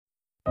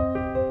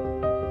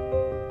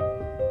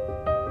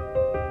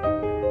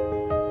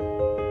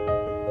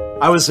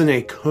I was in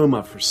a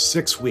coma for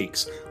 6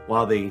 weeks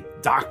while the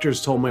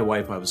doctors told my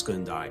wife I was going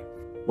to die.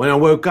 When I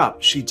woke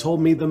up, she told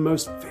me the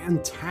most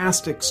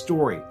fantastic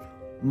story.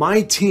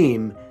 My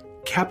team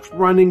kept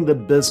running the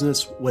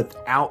business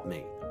without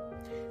me.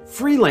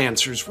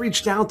 Freelancers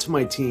reached out to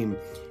my team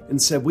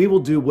and said, "We will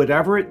do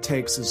whatever it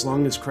takes as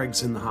long as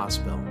Craig's in the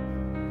hospital."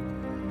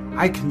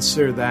 I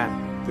consider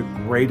that the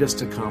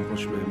greatest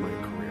accomplishment in my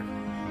career.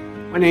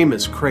 My name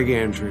is Craig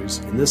Andrews,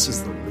 and this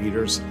is the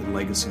Leaders and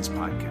Legacies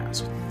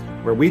podcast,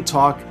 where we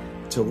talk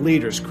to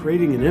leaders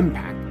creating an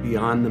impact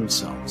beyond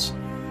themselves.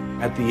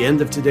 At the end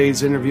of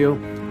today's interview,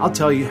 I'll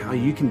tell you how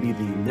you can be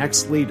the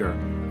next leader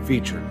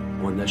featured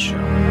on this show.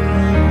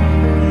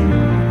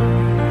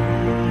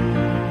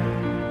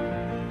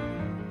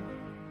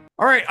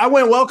 All right, I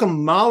want to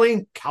welcome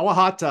Molly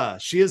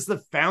Kawahata. She is the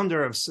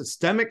founder of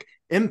Systemic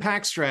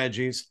Impact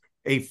Strategies,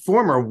 a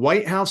former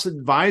White House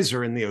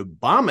advisor in the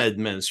Obama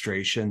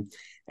administration,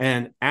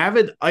 and an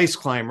avid ice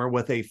climber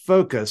with a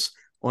focus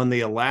on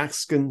the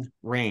Alaskan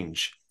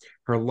range.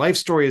 Her life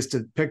story is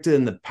depicted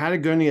in the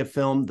Patagonia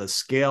film, The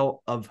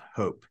Scale of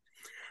Hope.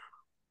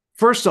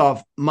 First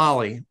off,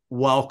 Molly,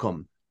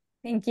 welcome.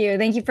 Thank you.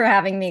 Thank you for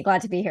having me.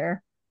 Glad to be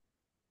here.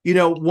 You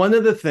know, one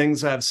of the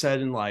things I've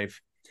said in life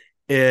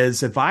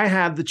is if I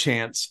have the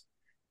chance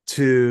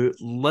to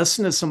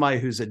listen to somebody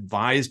who's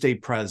advised a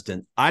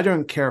president, I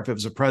don't care if it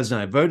was a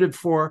president I voted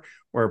for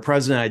or a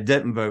president I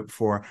didn't vote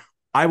for,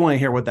 I want to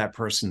hear what that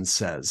person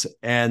says.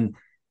 And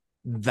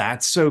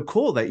that's so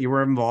cool that you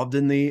were involved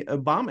in the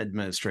Obama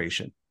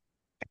administration.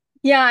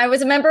 Yeah, I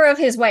was a member of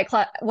his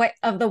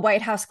the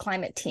White House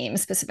climate team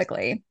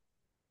specifically.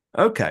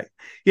 Okay.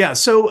 Yeah.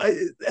 So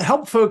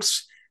help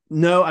folks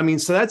know,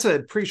 so that's a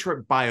pretty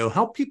short bio.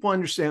 Help people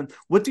understand,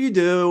 what do you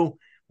do?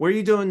 What are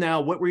you doing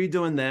now? What were you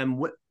doing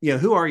then?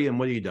 Who are you and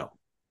what do you do?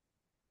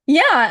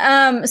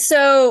 Yeah.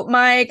 So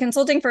my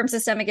consulting firm,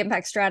 Systemic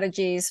Impact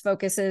Strategies,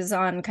 focuses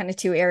on kind of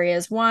two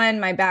areas. One,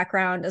 my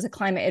background as a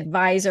climate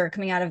advisor,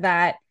 coming out of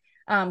that.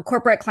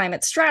 Corporate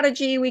climate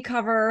strategy we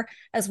cover,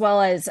 as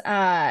well as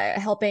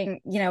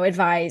helping,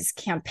 advise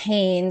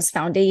campaigns,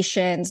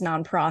 foundations,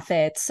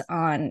 nonprofits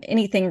on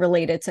anything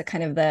related to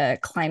kind of the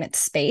climate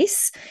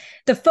space.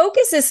 The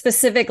focus is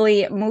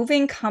specifically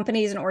moving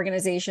companies and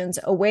organizations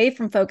away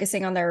from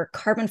focusing on their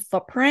carbon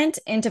footprint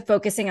into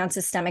focusing on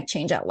systemic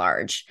change at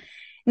large.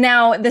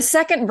 Now, the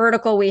second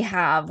vertical we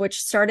have, which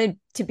started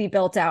to be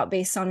built out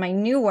based on my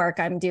new work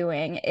I'm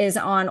doing, is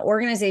on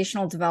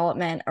organizational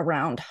development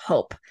around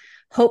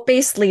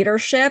hope-based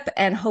leadership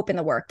and hope in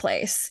the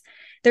workplace.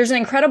 There's an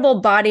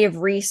incredible body of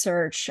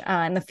research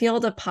in the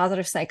field of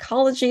positive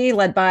psychology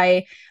led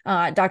by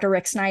Dr.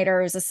 Rick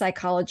Snyder, who's a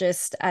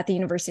psychologist at the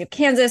University of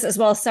Kansas, as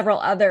well as several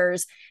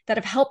others that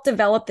have helped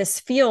develop this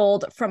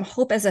field from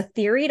hope as a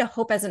theory to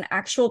hope as an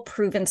actual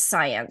proven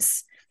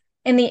science.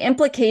 And the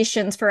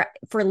implications for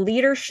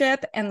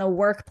leadership and the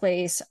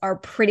workplace are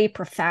pretty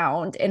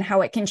profound in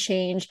how it can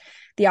change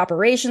the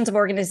operations of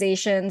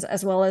organizations,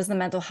 as well as the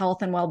mental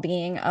health and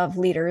well-being of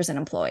leaders and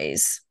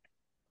employees.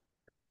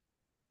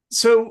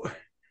 So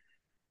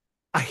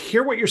I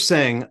hear what you're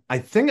saying. I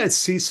think I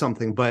see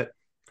something, but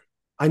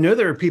I know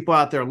there are people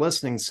out there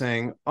listening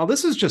saying, "Oh,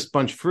 this is just a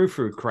bunch of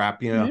frou-frou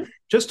crap,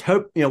 just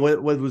hope."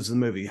 What was the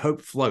movie?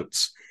 Hope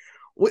Floats.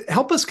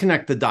 Help us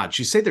connect the dots.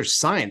 You say there's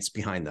science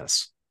behind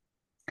this.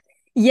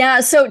 Yeah.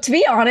 So to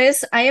be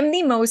honest, I am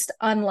the most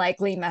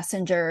unlikely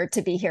messenger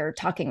to be here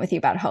talking with you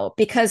about hope,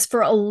 because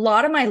for a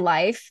lot of my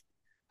life,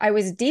 I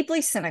was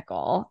deeply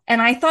cynical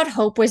and I thought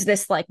hope was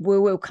this like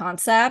woo-woo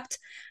concept.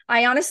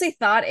 I honestly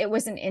thought it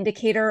was an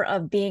indicator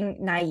of being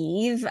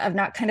naive, of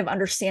not kind of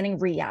understanding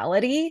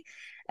reality.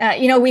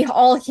 We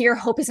all hear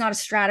hope is not a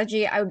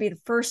strategy. I would be the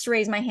first to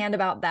raise my hand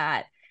about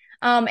that.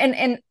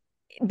 And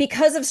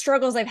because of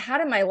struggles I've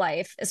had in my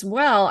life as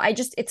well,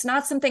 it's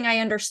not something I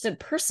understood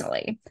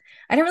personally.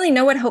 I didn't really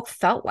know what hope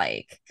felt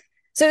like.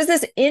 So it was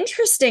this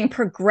interesting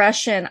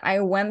progression I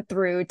went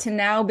through to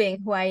now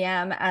being who I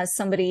am as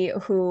somebody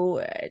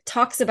who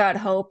talks about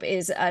hope,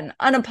 is an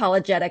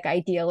unapologetic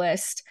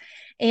idealist,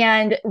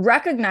 and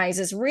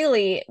recognizes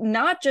really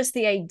not just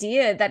the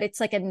idea that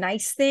it's like a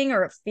nice thing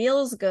or it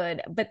feels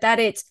good, but that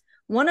it's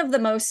one of the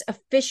most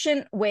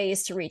efficient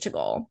ways to reach a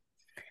goal.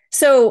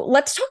 So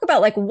let's talk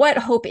about like what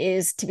hope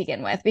is to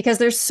begin with, because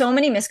there's so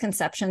many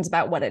misconceptions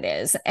about what it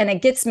is, and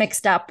it gets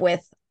mixed up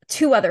with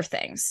two other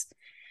things.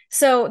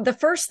 So the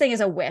first thing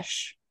is a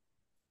wish.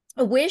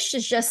 A wish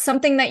is just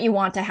something that you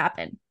want to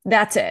happen.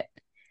 That's it.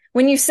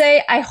 When you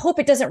say, "I hope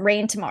it doesn't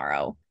rain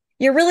tomorrow,"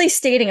 you're really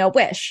stating a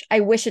wish. I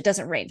wish it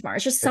doesn't rain tomorrow.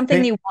 It's just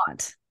something you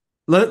want.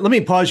 Let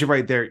me pause you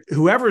right there.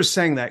 Whoever is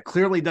saying that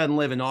clearly doesn't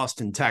live in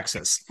Austin,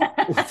 Texas.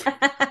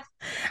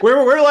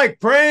 we're like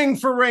praying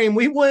for rain.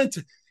 We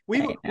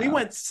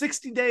went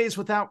 60 days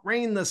without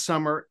rain this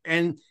summer,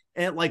 and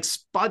it like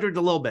sputtered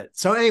a little bit.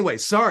 So anyway,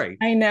 sorry.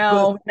 I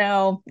know.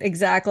 No,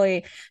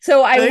 exactly.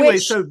 So I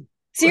wish. So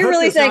you're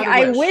really saying,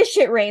 I wish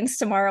it rains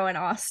tomorrow in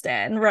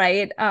Austin,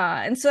 right?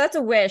 And so that's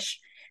a wish.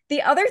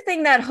 The other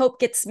thing that hope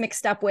gets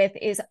mixed up with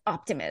is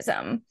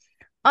optimism.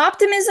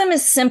 Optimism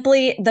is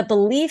simply the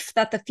belief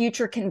that the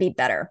future can be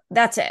better.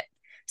 That's it.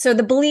 So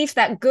the belief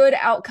that good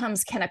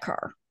outcomes can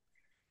occur.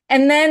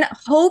 And then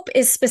hope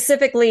is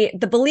specifically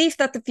the belief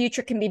that the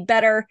future can be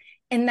better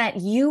and that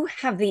you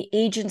have the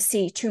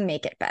agency to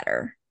make it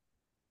better.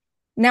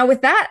 Now,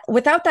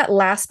 without that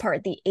last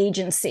part, the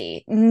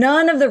agency,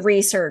 none of the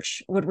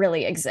research would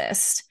really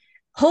exist.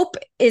 Hope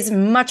is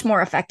much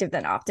more effective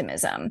than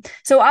optimism.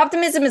 So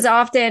optimism is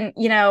often,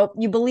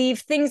 you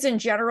believe things in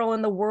general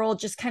in the world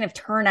just kind of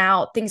turn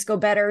out, things go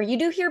better. You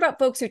do hear about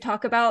folks who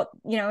talk about,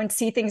 and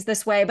see things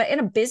this way, but in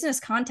a business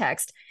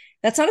context,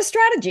 that's not a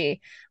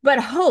strategy. But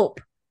hope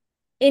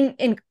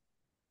in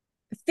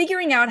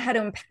figuring out how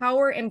to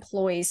empower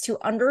employees to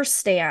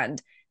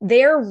understand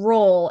their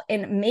role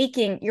in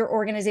making your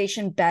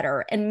organization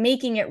better and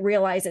making it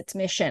realize its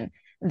mission,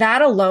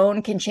 that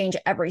alone can change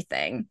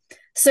everything.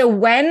 So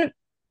when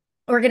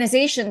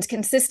organizations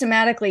can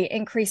systematically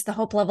increase the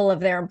hope level of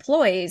their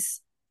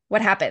employees,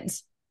 what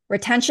happens?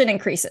 Retention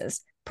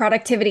increases,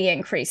 productivity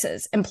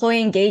increases,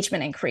 employee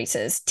engagement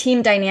increases,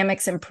 team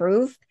dynamics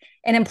improve,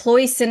 and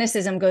employee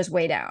cynicism goes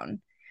way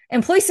down.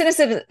 Employee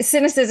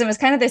cynicism is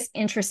kind of this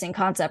interesting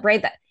concept,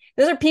 right? That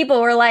those are people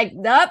who are like,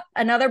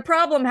 another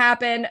problem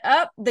happened.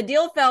 The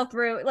deal fell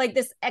through. Like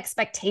this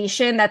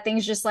expectation that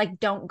things just like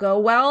don't go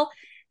well.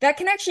 That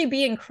can actually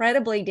be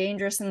incredibly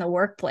dangerous in the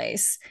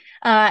workplace.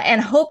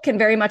 And hope can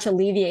very much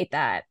alleviate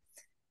that.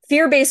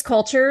 Fear-based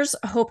cultures,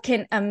 hope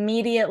can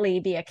immediately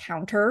be a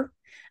counter.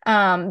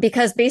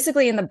 Because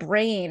basically in the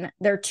brain,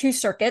 there are two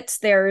circuits.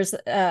 There's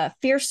a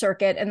fear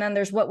circuit, and then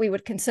there's what we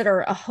would consider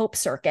a hope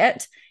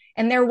circuit.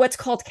 And they're what's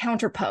called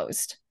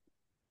counterposed,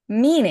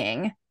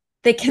 meaning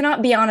they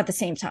cannot be on at the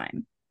same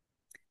time.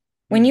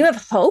 When you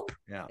have hope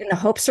and the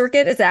hope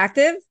circuit is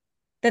active,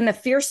 then the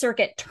fear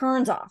circuit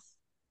turns off.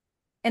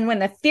 And when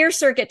the fear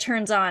circuit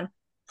turns on,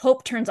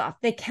 hope turns off.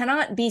 They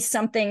cannot be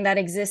something that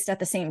exists at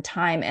the same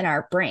time in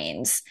our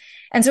brains.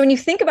 And so when you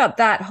think about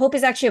that, hope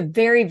is actually a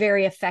very,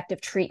 very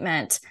effective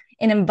treatment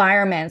in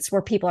environments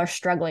where people are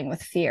struggling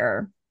with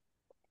fear.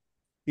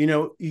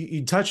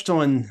 You touched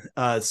on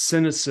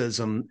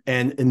cynicism,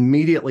 and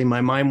immediately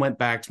my mind went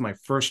back to my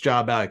first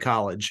job out of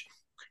college.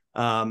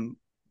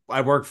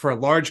 I worked for a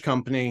large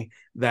company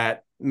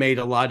that made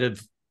a lot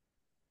of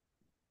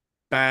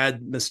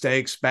bad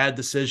mistakes, bad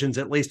decisions,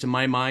 at least in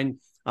my mind.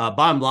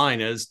 Bottom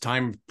line is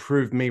time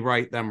proved me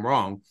right, them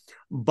wrong.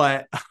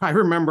 But I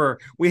remember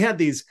we had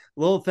these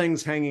little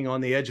things hanging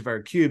on the edge of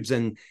our cubes,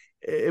 and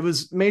it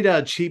was made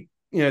out of cheap,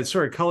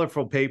 sort of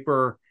colorful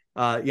paper,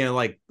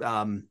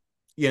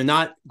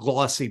 not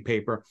glossy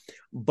paper,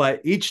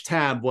 but each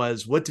tab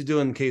was what to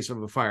do in case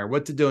of a fire,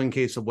 what to do in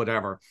case of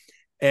whatever.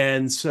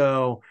 And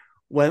so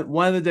when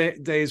one of the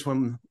days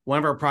when one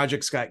of our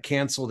projects got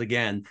canceled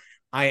again,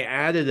 I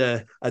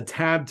added a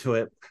tab to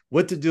it,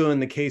 what to do in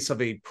the case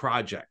of a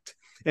project,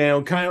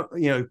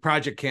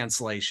 project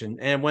cancellation,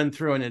 and went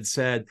through and it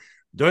said,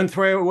 don't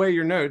throw away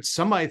your notes.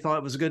 Somebody thought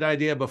it was a good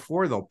idea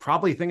before. They'll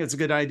probably think it's a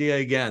good idea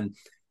again.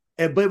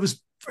 But it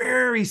was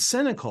very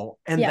cynical.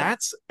 And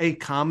that's a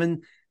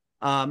common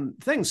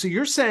thing.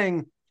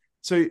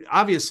 So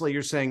obviously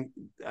you're saying,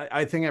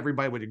 I think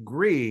everybody would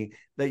agree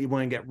that you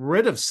want to get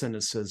rid of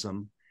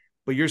cynicism,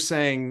 but you're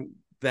saying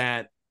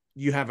that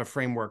you have a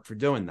framework for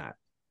doing that.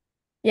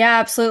 Yeah,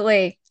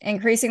 absolutely.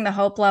 Increasing the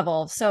hope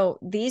level. So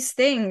these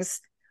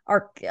things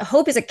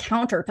hope is a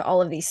counter to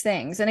all of these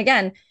things. And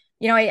again,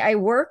 I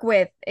work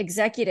with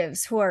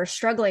executives who are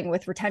struggling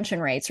with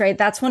retention rates, right?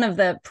 That's one of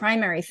the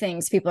primary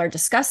things people are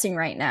discussing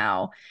right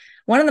now.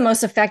 One of the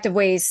most effective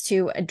ways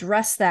to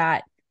address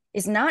that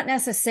is not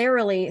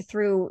necessarily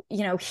through,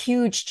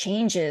 huge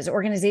changes,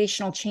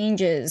 organizational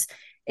changes.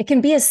 It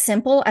can be as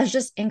simple as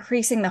just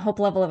increasing the hope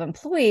level of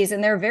employees.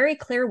 And there are very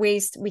clear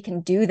ways we can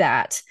do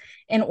that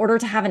in order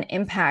to have an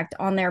impact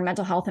on their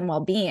mental health and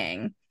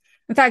well-being.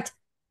 In fact,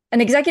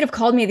 an executive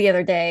called me the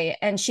other day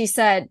and she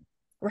said,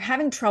 we're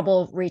having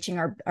trouble reaching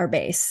our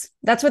base.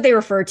 That's what they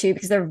refer to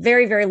because they're a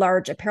very, very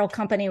large apparel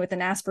company with an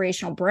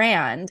aspirational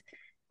brand.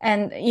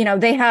 And,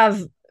 they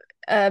have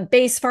a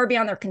base far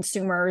beyond their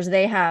consumers.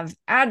 They have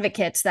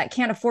advocates that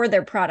can't afford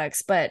their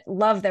products, but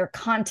love their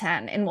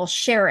content and will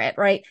share it,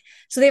 right?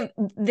 So they have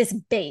this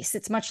base.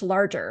 It's much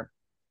larger.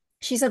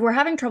 She said, we're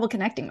having trouble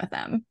connecting with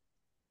them.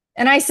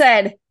 And I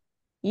said,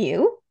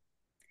 you?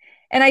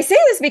 And I say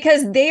this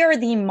because they are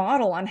the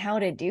model on how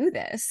to do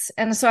this.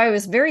 And so I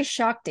was very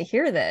shocked to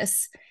hear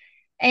this.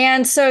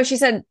 And so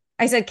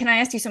I said, can I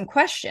ask you some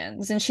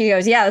questions? And she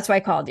goes, yeah, that's why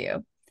I called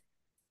you.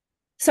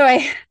 So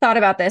I thought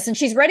about this and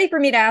she's ready for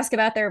me to ask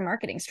about their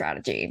marketing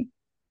strategy.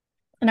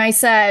 And I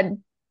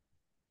said,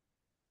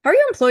 how are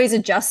your employees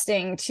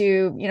adjusting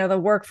to, the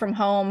work from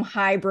home,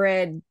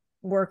 hybrid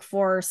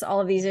workforce, all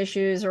of these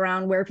issues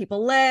around where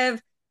people live?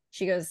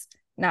 She goes,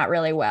 not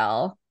really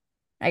well.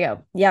 I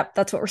go, yep,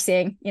 that's what we're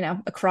seeing,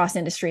 across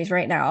industries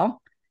right now.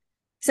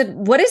 I said,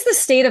 what is the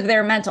state of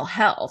their mental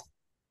health?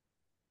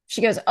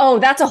 She goes, oh,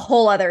 that's a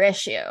whole other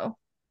issue.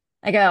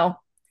 I go,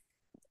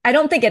 I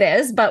don't think it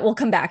is, but we'll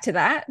come back to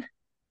that.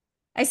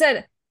 I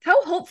said,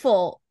 how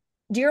hopeful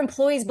do your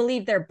employees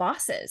believe their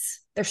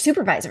bosses, their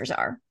supervisors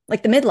are,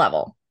 like the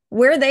mid-level?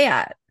 Where are they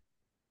at?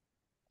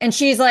 And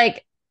she's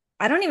like,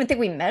 I don't even think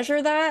we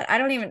measure that.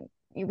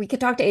 We could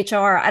talk to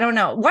HR. I don't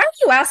know. Why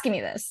are you asking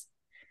me this?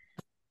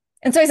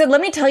 And so I said,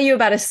 let me tell you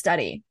about a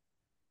study.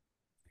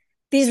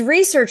 These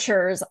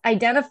researchers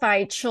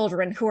identified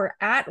children who are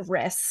at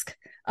risk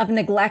of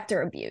neglect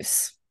or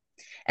abuse.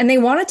 And they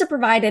wanted to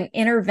provide an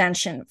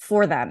intervention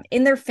for them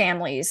in their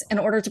families in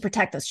order to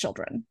protect those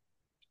children.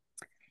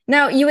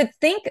 Now, you would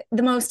think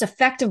the most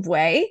effective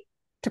way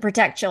to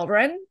protect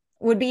children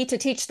would be to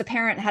teach the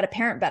parent how to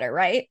parent better,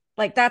 right?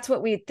 Like that's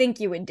what we think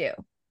you would do.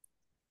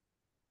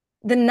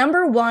 The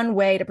number one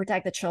way to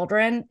protect the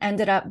children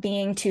ended up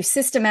being to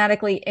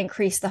systematically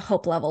increase the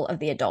hope level of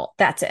the adult.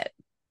 That's it.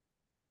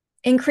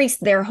 Increase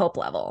their hope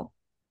level.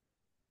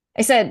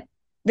 I said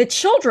the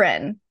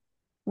children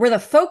were the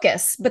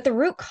focus, but the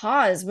root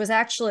cause was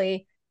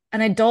actually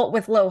an adult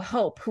with low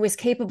hope who is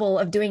capable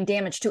of doing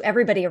damage to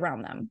everybody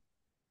around them.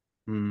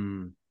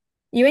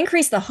 You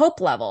increase the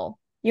hope level,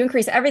 you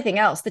increase everything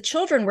else. The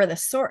children were the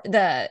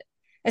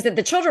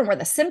children were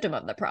the symptom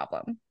of the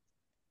problem.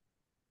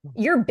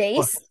 Your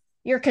base,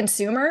 your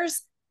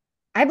consumers,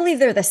 I believe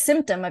they're the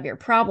symptom of your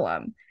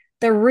problem.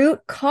 The root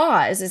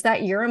cause is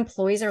that your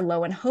employees are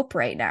low in hope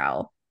right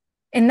now.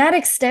 And that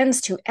extends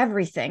to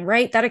everything,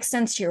 right? That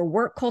extends to your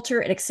work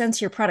culture, it extends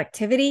to your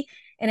productivity,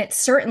 and it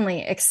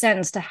certainly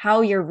extends to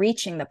how you're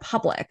reaching the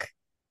public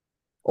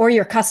or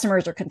your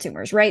customers or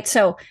consumers, right?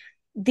 So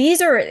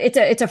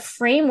it's a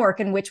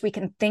framework in which we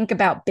can think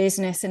about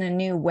business in a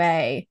new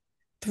way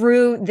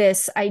through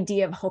this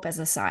idea of hope as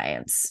a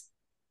science.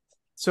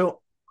 So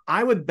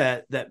I would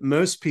bet that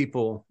most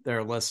people that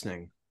are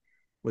listening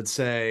would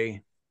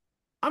say,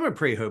 I'm a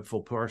pretty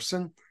hopeful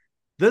person.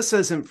 This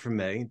isn't for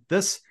me.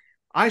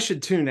 I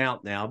should tune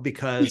out now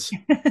because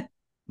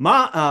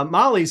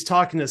Molly's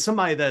talking to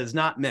somebody that is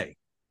not me.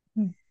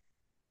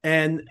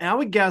 And I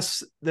would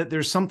guess that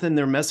there's something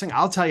they're missing.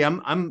 I'll tell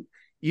you,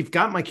 you've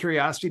got my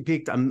curiosity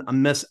piqued.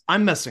 I'm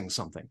missing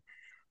something.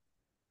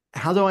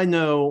 How do I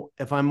know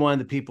if I'm one of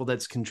the people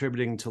that's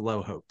contributing to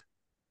low hope?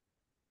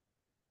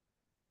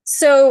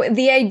 So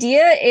the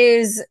idea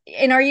is,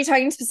 and are you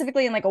talking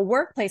specifically in like a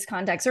workplace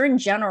context or in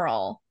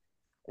general?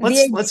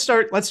 Let's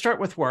start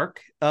with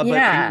work.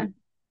 Yeah.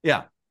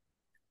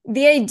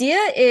 The idea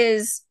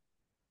is,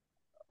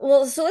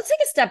 well, so let's take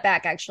a step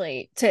back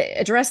actually to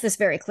address this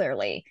very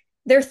clearly.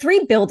 There are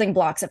three building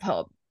blocks of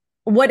hope.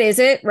 What is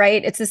it,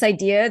 right? It's this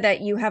idea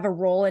that you have a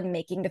role in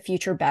making the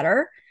future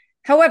better.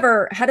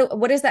 However,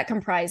 what is that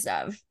comprised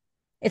of?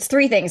 It's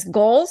three things: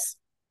 goals,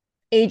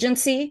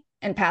 agency,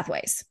 and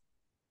pathways.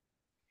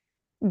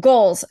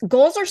 Goals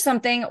are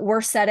something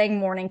we're setting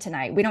morning to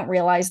night. We don't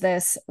realize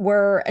this.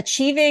 We're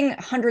achieving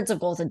hundreds of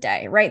goals a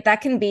day, right?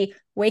 That can be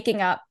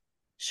waking up,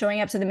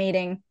 showing up to the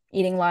meeting,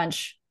 eating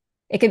lunch.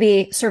 It could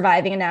be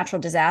surviving a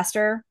natural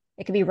disaster.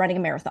 It could be running a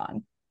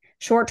marathon.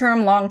 Short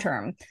term, long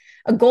term.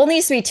 A goal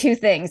needs to be two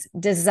things: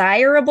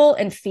 desirable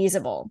and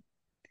feasible.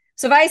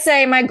 So if I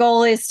say my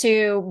goal is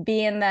to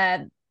be in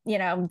the,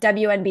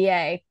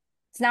 WNBA,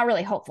 it's not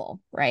really hopeful,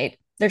 right?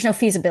 There's no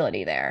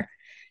feasibility there.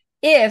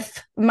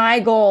 If my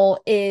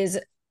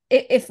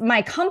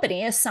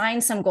company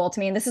assigns some goal to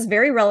me, and this is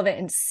very relevant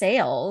in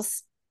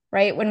sales,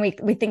 right? When we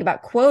think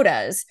about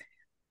quotas,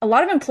 a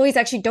lot of employees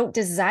actually don't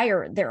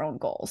desire their own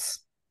goals.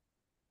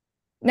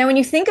 Now, when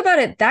you think about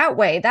it that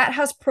way, that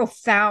has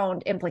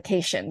profound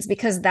implications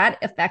because that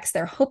affects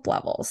their hope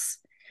levels.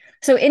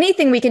 So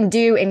anything we can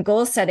do in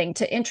goal setting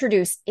to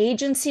introduce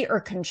agency or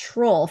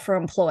control for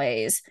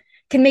employees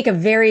can make a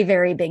very,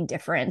 very big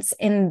difference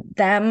in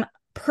them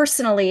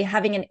personally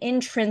having an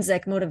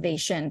intrinsic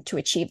motivation to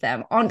achieve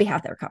them on behalf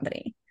of their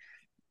company.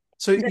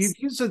 So you've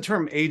used the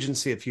term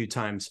agency a few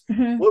times.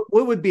 Mm-hmm.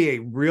 What would be a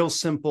real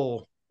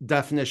simple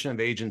definition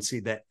of agency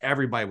that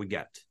everybody would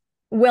get?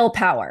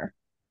 Willpower.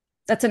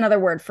 That's another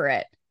word for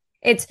it.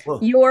 It's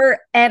your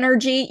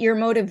energy, your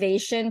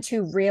motivation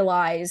to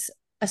realize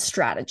a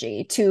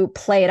strategy, to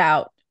play it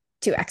out,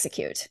 to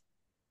execute.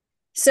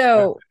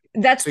 So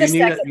that's the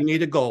second. You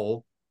need a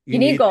goal. You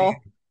need a goal.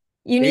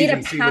 You need a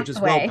pathway, which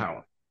is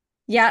willpower.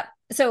 Yeah.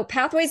 So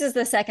pathways is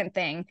the second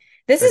thing.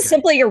 This is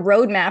simply your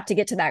roadmap to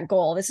get to that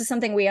goal. This is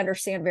something we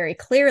understand very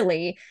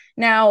clearly.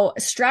 Now,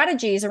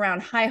 strategies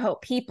around high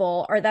hope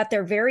people are that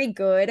they're very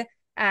good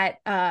at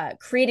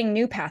creating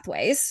new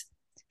pathways.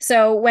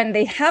 So when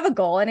they have a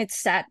goal and it's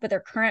set, but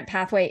their current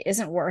pathway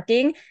isn't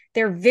working,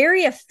 they're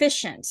very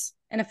efficient.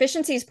 And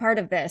efficiency is part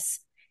of this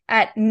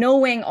at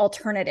knowing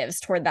alternatives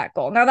toward that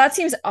goal. Now, that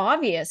seems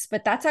obvious,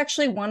 but that's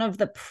actually one of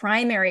the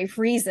primary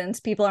reasons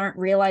people aren't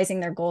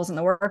realizing their goals in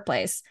the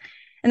workplace.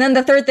 And then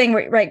the third thing,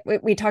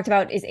 we talked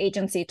about is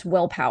agency to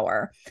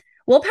willpower.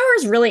 Willpower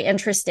is really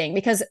interesting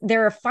because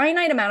there are a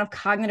finite amount of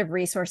cognitive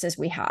resources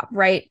we have,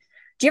 right?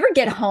 Do you ever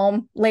get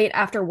home late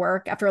after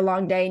work, after a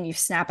long day, and you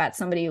snap at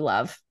somebody you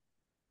love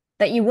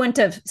that you wouldn't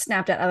have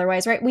snapped at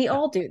otherwise, right? We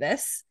all do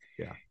this.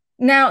 Yeah.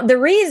 Now, the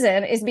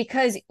reason is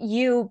because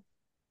you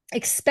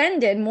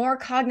expended more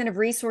cognitive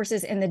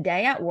resources in the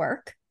day at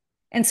work.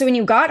 And so when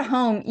you got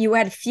home, you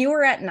had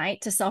fewer at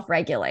night to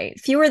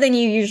self-regulate, fewer than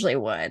you usually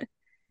would.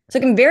 So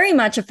it can very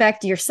much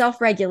affect your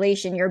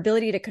self-regulation, your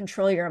ability to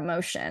control your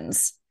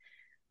emotions.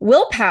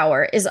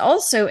 Willpower is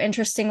also,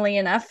 interestingly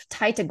enough,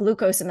 tied to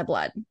glucose in the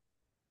blood.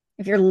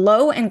 If you're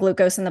low in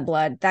glucose in the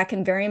blood, that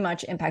can very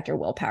much impact your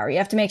willpower. You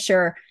have to make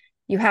sure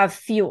you have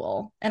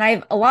fuel. And I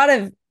have a lot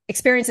of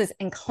experiences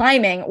in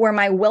climbing where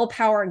my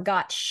willpower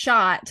got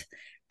shot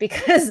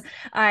because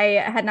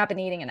I had not been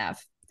eating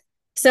enough.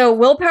 So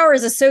willpower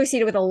is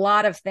associated with a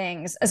lot of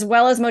things, as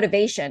well as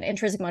motivation,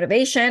 intrinsic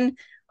motivation.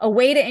 A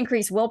way to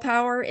increase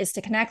willpower is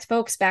to connect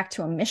folks back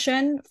to a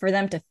mission, for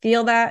them to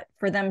feel that,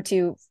 for them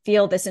to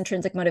feel this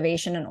intrinsic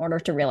motivation in order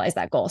to realize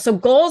that goal. So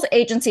goals,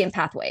 agency, and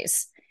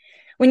pathways.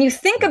 When you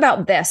think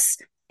about this,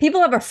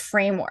 people have a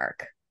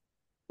framework.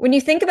 When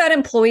you think about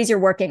employees you're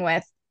working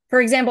with, for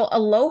example,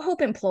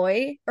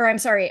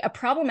 a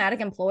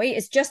problematic employee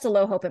is just a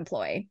low hope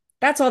employee.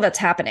 That's all that's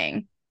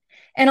happening.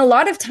 And a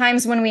lot of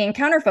times when we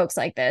encounter folks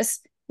like this,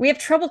 we have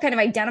trouble kind of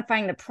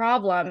identifying the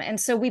problem. And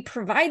so we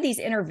provide these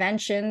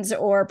interventions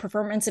or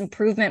performance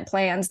improvement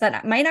plans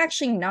that might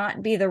actually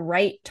not be the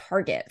right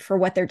target for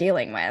what they're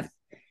dealing with.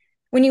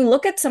 When you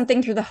look at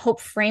something through the HOPE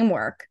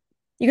framework,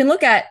 you can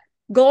look at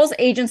goals,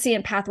 agency,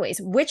 and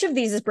pathways. Which of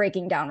these is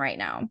breaking down right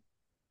now?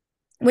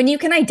 When you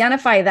can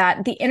identify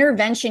that, the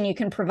intervention you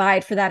can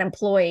provide for that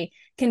employee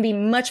can be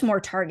much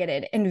more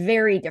targeted and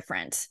very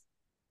different.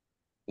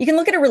 You can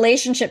look at a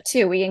relationship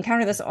too. We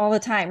encounter this all the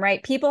time,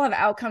 right? People have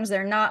outcomes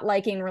they're not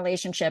liking in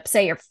relationships.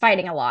 Say you're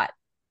fighting a lot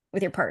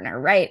with your partner,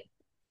 right?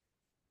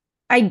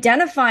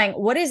 Identifying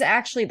what is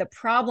actually the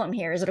problem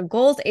here. Is it a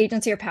goals,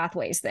 agency, or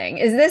pathways thing?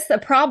 Is this the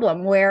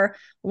problem where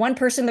one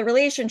person in the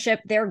relationship,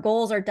 their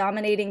goals are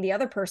dominating the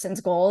other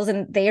person's goals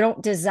and they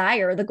don't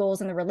desire the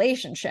goals in the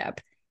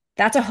relationship?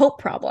 That's a hope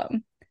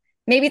problem.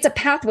 Maybe it's a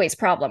pathways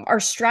problem.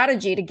 Our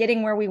strategy to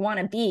getting where we want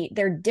to be,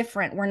 they're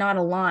different. We're not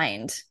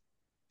aligned.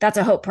 That's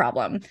a hope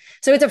problem.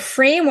 So it's a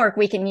framework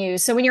we can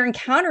use. So when you're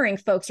encountering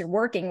folks you're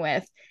working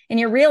with and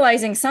you're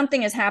realizing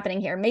something is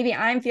happening here, maybe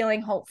I'm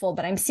feeling hopeful,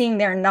 but I'm seeing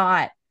they're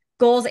not.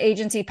 Goals,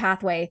 agency,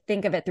 pathway,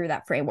 think of it through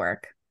that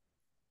framework.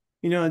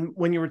 And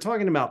when you were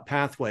talking about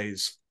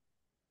pathways,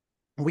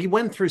 we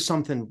went through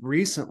something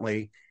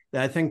recently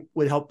that I think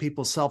would help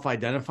people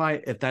self-identify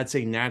if that's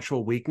a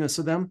natural weakness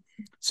of them.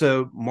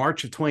 So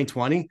March of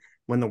 2020,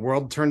 when the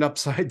world turned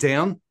upside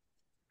down,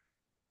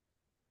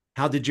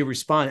 how did you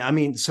respond? I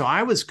mean, so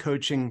I was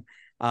coaching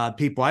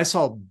people. I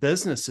saw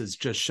businesses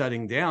just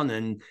shutting down,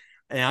 and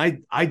I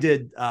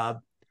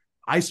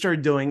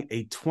started doing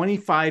a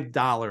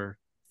 $25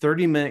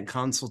 30-minute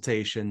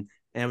consultation,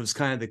 and it was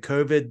kind of the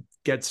COVID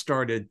get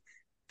started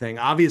thing.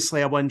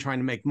 Obviously, I wasn't trying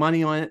to make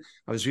money on it.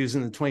 I was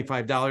using the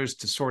 $25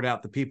 to sort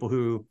out the people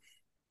who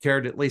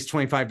cared at least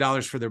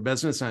 $25 for their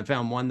business, and I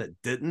found one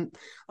that didn't.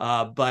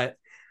 But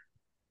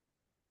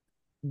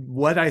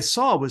what I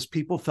saw was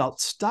people felt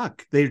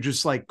stuck. They're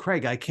just like,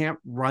 Craig, I can't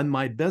run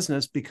my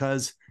business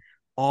because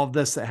all of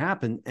this that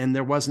happened. And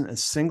there wasn't a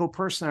single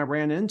person I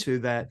ran into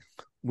that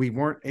we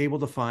weren't able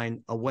to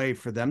find a way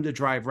for them to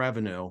drive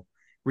revenue,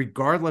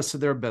 regardless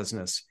of their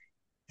business,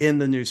 in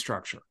the new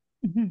structure.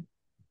 Mm-hmm.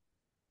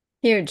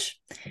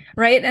 Huge,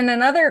 right? And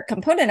another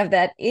component of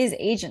that is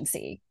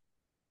agency.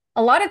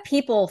 A lot of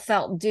people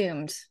felt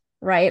doomed,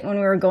 right, when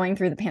we were going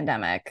through the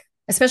pandemic,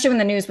 especially when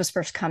the news was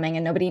first coming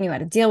and nobody knew how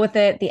to deal with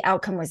it. The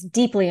outcome was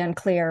deeply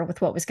unclear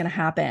with what was going to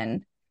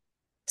happen.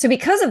 So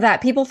because of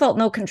that, people felt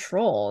no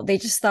control. They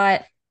just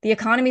thought the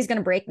economy is going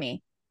to break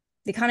me.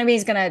 The economy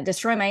is going to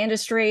destroy my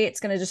industry. It's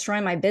going to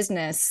destroy my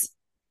business.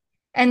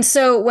 And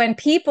so when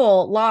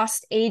people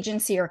lost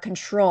agency or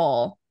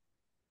control,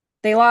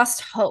 they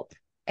lost hope,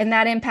 and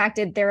that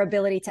impacted their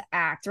ability to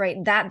act, right?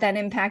 That then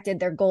impacted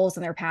their goals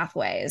and their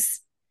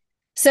pathways.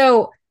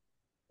 So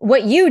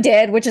what you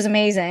did, which is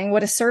amazing,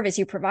 what a service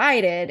you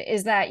provided,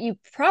 is that you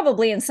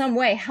probably in some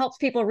way helped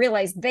people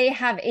realize they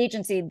have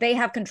agency, they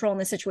have control in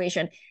the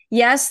situation.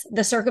 Yes,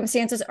 the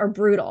circumstances are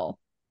brutal,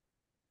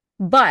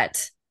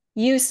 but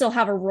you still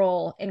have a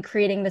role in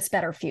creating this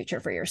better future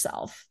for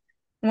yourself.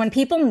 When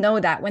people know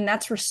that, when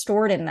that's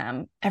restored in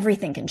them,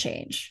 everything can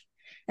change.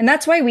 And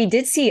that's why we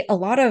did see a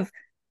lot of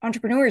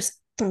entrepreneurs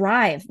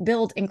thrive,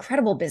 build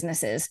incredible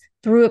businesses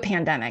through a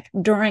pandemic,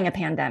 during a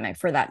pandemic,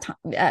 for that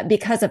time,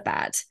 because of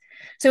that.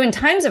 So in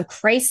times of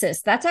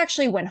crisis, that's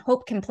actually when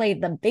hope can play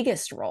the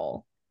biggest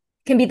role,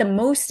 can be the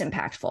most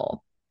impactful.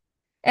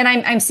 And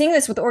I'm seeing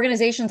this with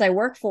organizations I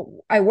work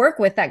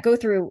with that go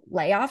through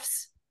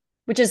layoffs,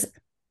 which is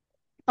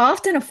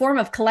often a form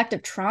of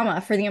collective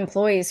trauma for the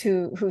employees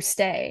who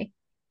stay.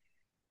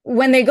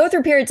 When they go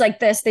through periods like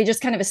this, they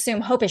just kind of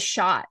assume hope is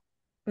shot.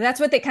 That's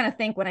what they kind of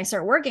think when I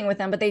start working with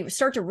them, but they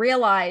start to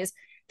realize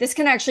this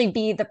can actually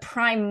be the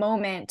prime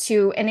moment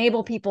to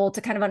enable people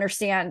to kind of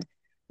understand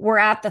we're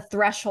at the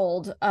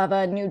threshold of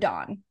a new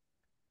dawn.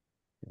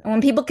 And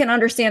when people can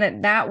understand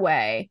it that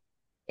way,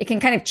 it can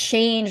kind of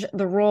change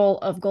the role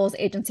of goals,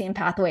 agency, and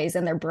pathways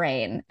in their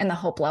brain, and the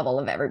hope level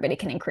of everybody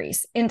can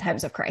increase in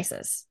times of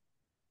crisis.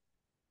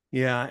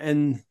 Yeah.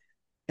 And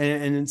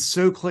it's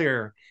so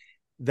clear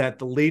that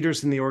the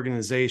leaders in the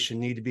organization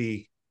need to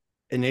be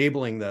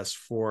enabling this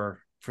for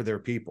their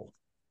people.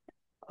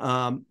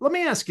 Let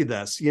me ask you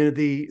this,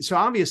 so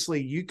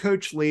obviously you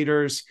coach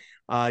leaders,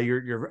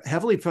 You're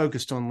heavily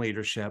focused on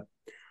leadership.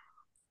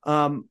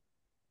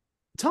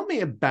 Tell me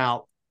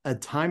about a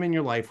time in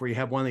your life where you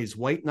have one of these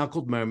white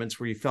knuckled moments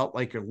where you felt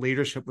like your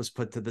leadership was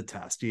put to the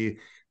test. You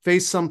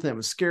faced something that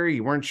was scary.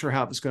 You weren't sure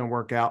how it was going to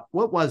work out.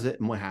 What was it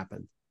and what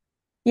happened?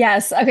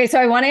 Yes. Okay.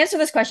 So I want to answer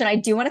this question. I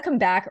do want to come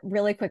back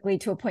really quickly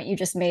to a point you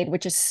just made,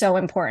 which is so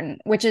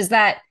important, which is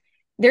that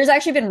there's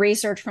actually been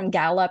research from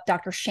Gallup,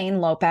 Dr.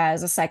 Shane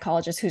Lopez, a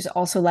psychologist who's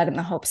also led in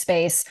the hope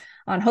space,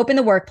 on hope in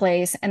the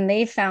workplace. And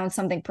they found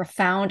something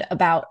profound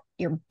about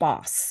your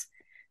boss.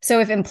 So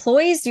if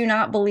employees do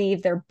not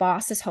believe their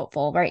boss is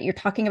hopeful, right? You're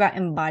talking about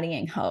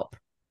embodying hope,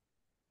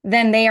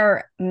 then they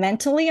are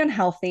mentally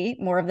unhealthy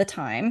more of the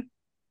time.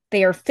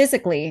 They are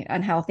physically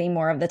unhealthy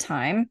more of the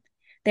time.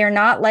 They're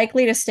not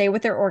likely to stay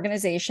with their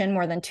organization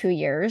more than 2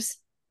 years,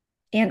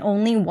 and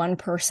only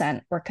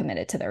 1% were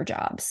committed to their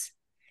jobs.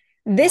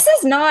 This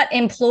is not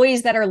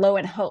employees that are low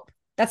in hope.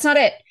 That's not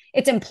it.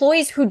 It's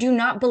employees who do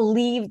not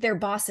believe their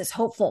boss is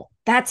hopeful.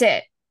 That's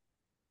it.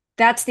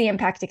 That's the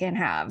impact it can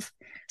have.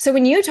 So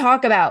when you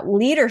talk about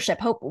leadership,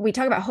 hope, we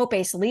talk about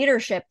hope-based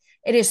leadership,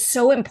 it is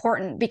so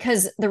important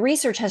because the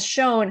research has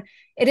shown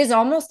it is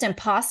almost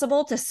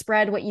impossible to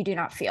spread what you do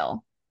not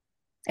feel.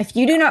 If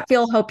you do not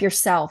feel hope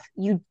yourself,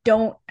 you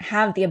don't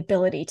have the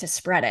ability to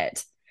spread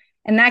it.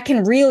 And that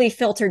can really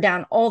filter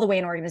down all the way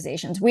in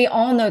organizations. We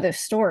all know those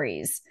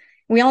stories.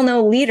 We all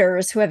know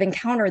leaders who have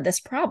encountered this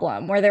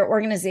problem where their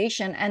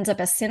organization ends up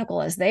as cynical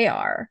as they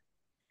are.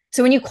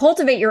 So when you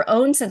cultivate your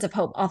own sense of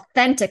hope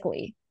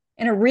authentically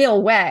in a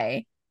real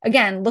way,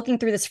 again, looking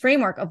through this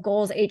framework of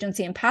goals,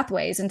 agency, and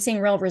pathways and seeing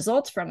real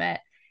results from it,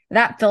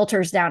 that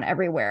filters down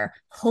everywhere.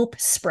 Hope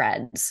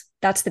spreads.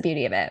 That's the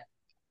beauty of it.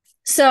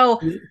 So,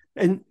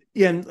 and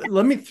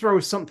let me throw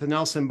something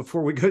else in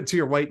before we go to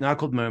your white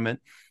knuckled moment,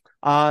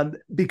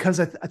 because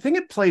I think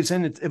it plays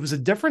in. It was a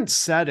different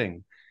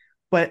setting,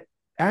 but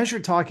as you're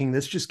talking,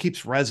 this just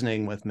keeps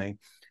resonating with me.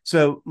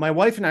 So my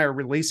wife and I are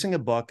releasing a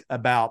book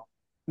about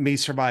me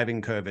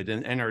surviving COVID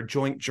and our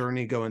joint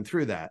journey going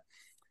through that.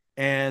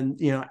 And,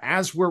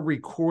 as we're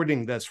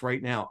recording this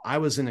right now, I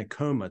was in a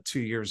coma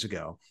 2 years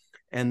ago,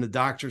 and the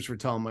doctors were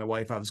telling my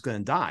wife I was going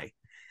to die.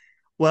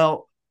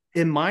 Well,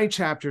 in my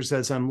chapters,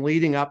 as I'm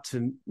leading up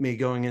to me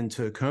going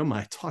into a coma,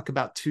 I talk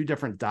about two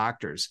different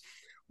doctors.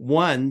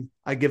 One,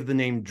 I give the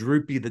name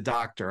Droopy the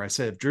doctor. I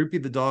said, if Droopy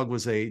the dog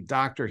was a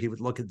doctor, he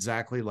would look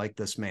exactly like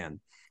this man.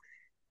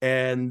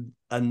 And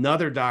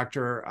another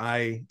doctor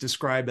I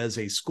describe as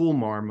a school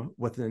marm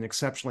with an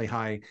exceptionally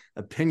high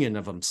opinion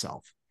of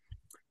himself.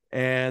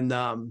 And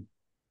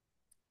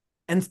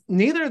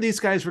neither of these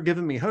guys were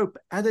giving me hope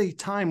at a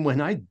time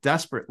when I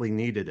desperately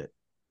needed it.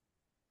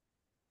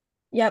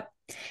 Yep.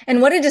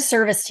 And what a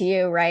disservice to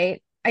you,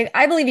 right?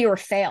 I believe you were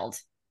failed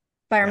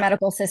by our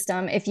medical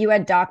system if you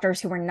had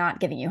doctors who were not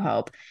giving you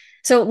hope.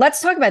 So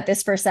let's talk about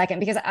this for a second,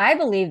 because I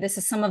believe this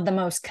is some of the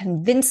most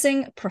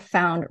convincing,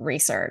 profound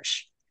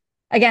research.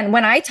 Again,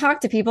 when I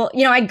talk to people,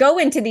 I go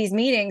into these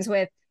meetings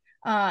with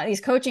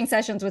these coaching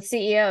sessions with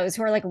CEOs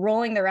who are like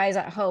rolling their eyes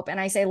at hope. And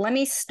I say, let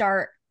me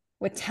start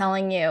with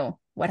telling you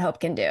what hope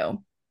can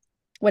do,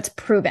 what's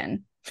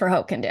proven for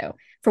hope can do,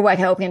 for what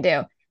hope can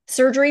do.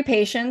 Surgery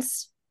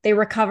patients, they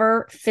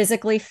recover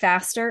physically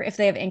faster if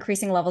they have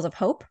increasing levels of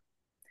hope.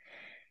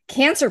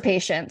 Cancer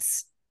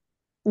patients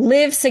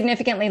live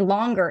significantly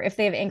longer if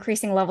they have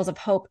increasing levels of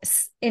hope,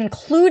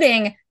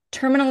 including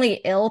terminally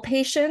ill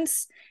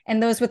patients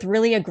and those with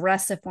really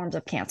aggressive forms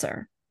of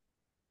cancer.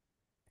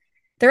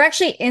 There are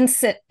actually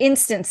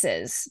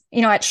instances,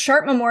 at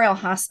Sharp Memorial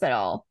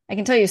Hospital. I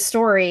can tell you a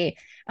story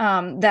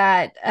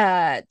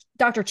that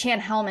Dr. Chan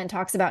Hellman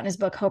talks about in his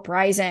book, Hope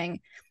Rising.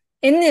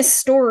 In this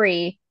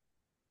story,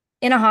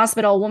 in a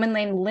hospital, a woman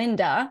named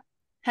Linda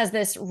has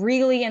this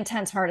really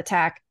intense heart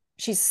attack.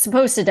 She's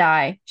supposed to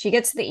die. She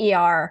gets to the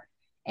ER,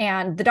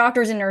 and the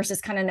doctors and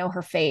nurses kind of know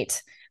her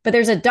fate. But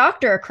there's a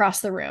doctor across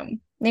the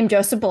room named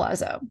Joseph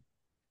Belazzo,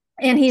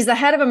 and he's the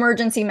head of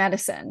emergency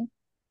medicine.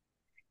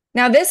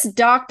 Now, this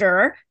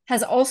doctor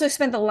has also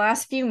spent the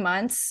last few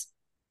months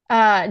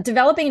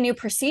developing a new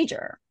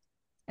procedure.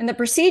 And the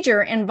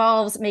procedure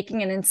involves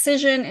making an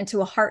incision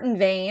into a heart and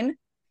vein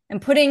and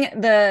putting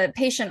the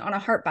patient on a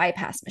heart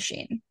bypass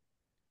machine.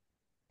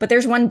 But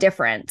there's one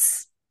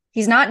difference.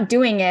 He's not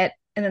doing it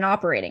in an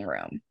operating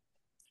room.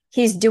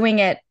 He's doing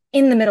it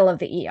in the middle of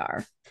the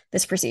ER,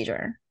 this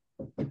procedure.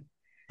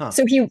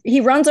 So he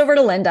runs over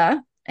to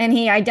Linda and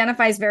he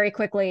identifies very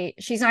quickly,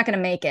 she's not going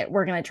to make it.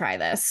 We're going to try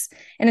this.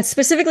 And it's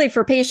specifically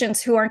for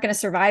patients who aren't going to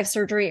survive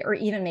surgery or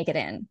even make it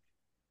in.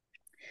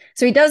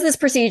 So he does this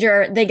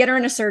procedure. They get her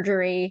into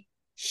surgery.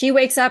 She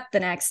wakes up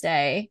the next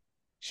day.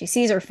 She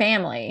sees her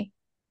family.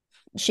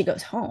 She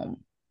goes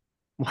home.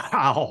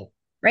 Wow.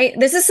 Right?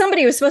 This is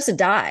somebody who's supposed to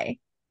die.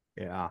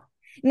 Yeah.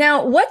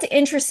 Now, what's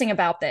interesting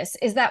about this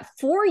is that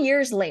 4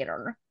 years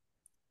later,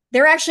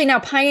 they're actually now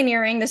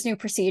pioneering this new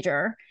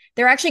procedure.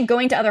 They're actually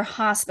going to other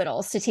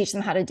hospitals to teach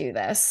them how to do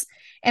this.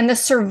 And the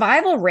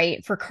survival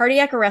rate for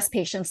cardiac arrest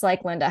patients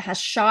like Linda has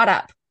shot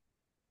up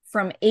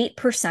from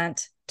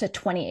 8% to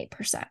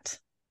 28%.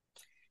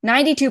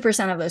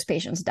 92% of those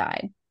patients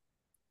died.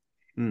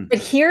 Mm. But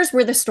here's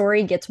where the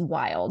story gets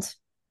wild.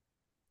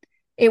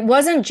 It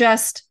wasn't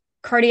just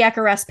cardiac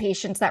arrest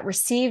patients that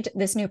received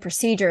this new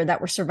procedure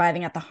that were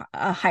surviving at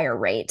a higher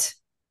rate.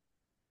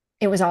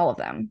 It was all of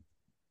them,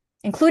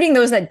 including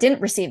those that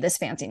didn't receive this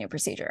fancy new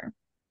procedure.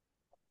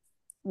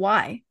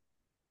 Why?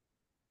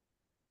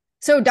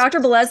 So Dr.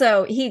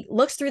 Belezo, he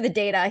looks through the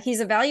data, he's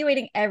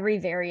evaluating every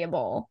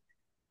variable,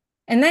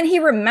 and then he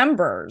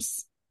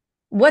remembers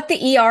what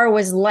the ER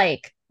was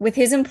like with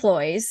his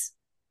employees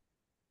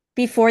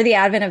before the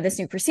advent of this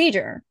new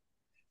procedure.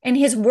 And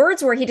his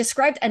words were, he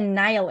described a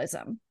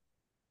nihilism,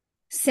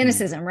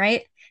 cynicism,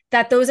 right?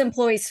 That those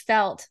employees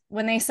felt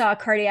when they saw a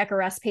cardiac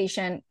arrest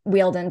patient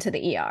wheeled into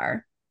the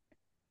ER.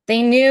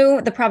 They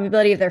knew the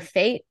probability of their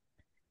fate.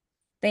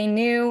 They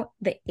knew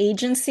the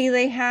agency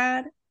they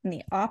had and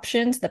the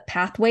options, the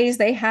pathways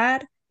they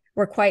had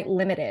were quite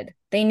limited.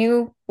 They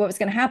knew what was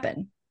going to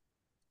happen.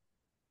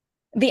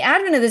 The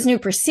advent of this new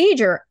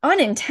procedure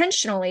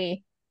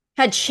unintentionally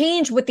had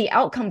changed what the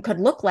outcome could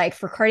look like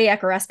for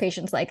cardiac arrest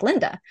patients like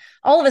Linda.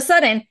 All of a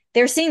sudden,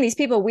 they're seeing these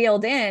people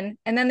wheeled in,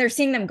 and then they're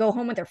seeing them go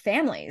home with their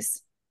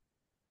families.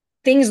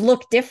 Things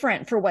look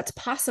different for what's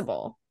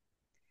possible.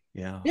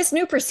 Yeah. This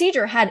new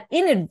procedure had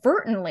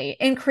inadvertently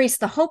increased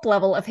the hope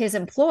level of his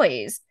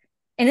employees.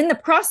 And in the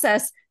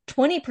process,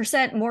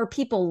 20% more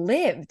people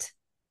lived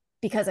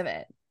because of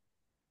it.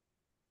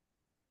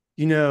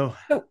 You know,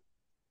 So,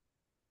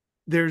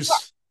 there's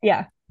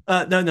yeah.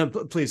 No,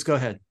 please go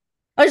ahead.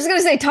 I was just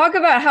going to say, talk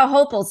about how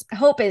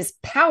hope is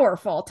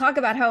powerful. Talk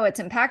about how it's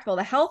impactful.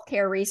 The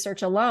healthcare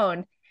research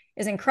alone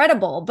is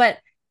incredible. But,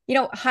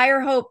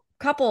 higher hope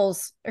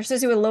couples are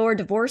associated with lower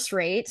divorce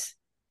rates.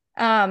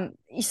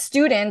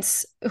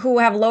 Students who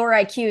have lower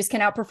IQs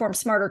can outperform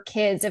smarter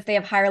kids if they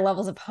have higher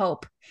levels of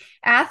hope.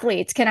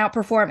 Athletes can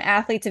outperform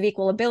athletes of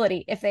equal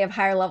ability if they have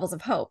higher levels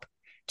of hope.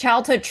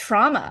 Childhood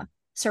trauma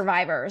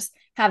survivors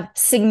have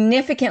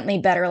significantly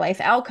better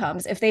life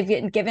outcomes if they've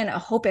been given a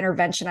hope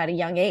intervention at a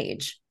young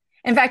age.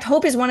 In fact,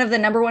 hope is one of the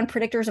number one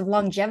predictors of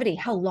longevity,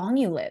 how long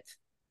you live,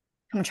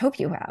 how much hope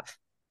you have.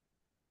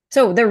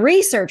 So the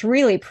research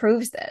really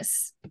proves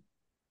this.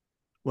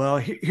 Well,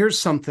 here's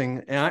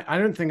something, and I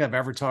don't think I've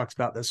ever talked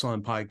about this on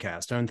a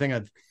podcast. I don't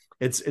think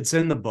it's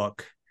in the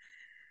book.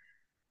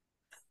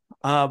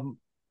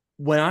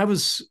 When I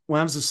was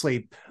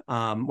asleep,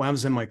 when I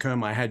was in my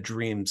coma, I had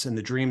dreams, and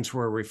the dreams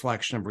were a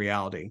reflection of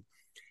reality.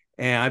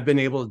 And I've been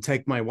able to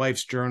take my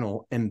wife's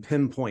journal and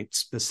pinpoint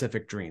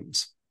specific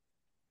dreams.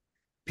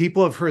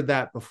 People have heard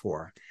that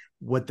before.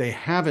 What they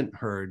haven't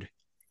heard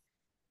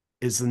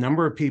is the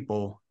number of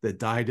people that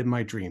died in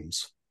my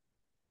dreams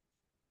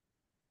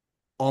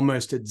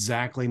almost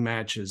exactly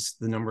matches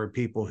the number of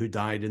people who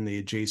died in the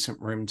adjacent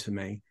room to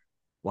me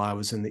while I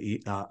was in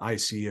the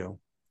ICU.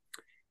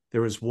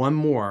 There was one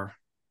more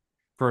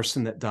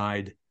person that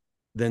died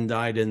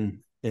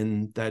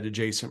in that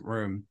adjacent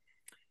room.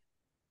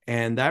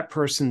 And that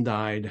person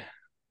died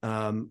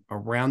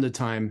around the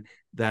time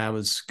that I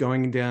was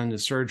going down to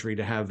surgery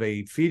to have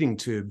a feeding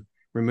tube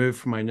removed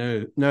from my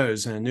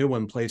nose and a new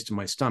one placed in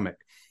my stomach.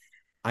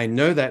 I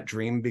know that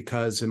dream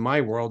because in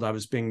my world, I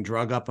was being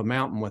drug up a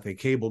mountain with a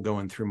cable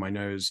going through my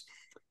nose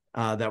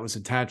that was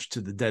attached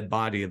to the dead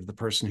body of the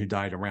person who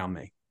died around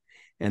me.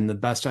 And the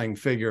best I can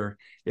figure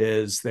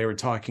is they were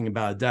talking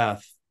about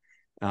death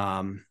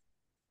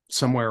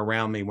somewhere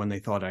around me when they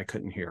thought I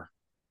couldn't hear.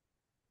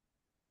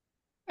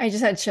 I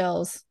just had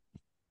chills.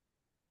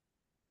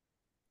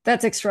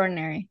 That's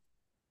extraordinary.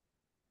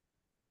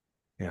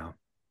 Yeah.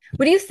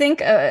 What do you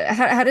think?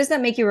 How does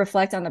that make you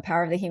reflect on the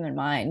power of the human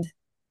mind?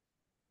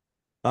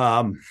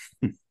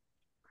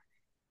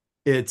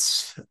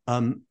 It's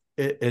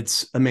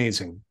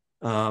amazing.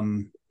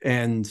 And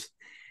one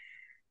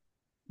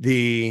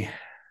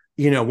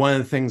of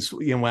the things,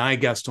 when I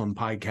guest on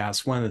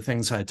podcasts, one of the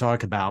things I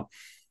talk about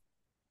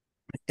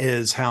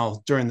is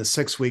how during the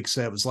 6 weeks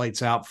that it was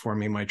lights out for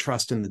me, my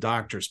trust in the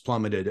doctors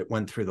plummeted. It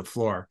went through the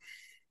floor.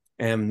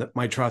 And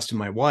my trust in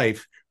my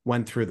wife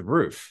went through the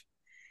roof.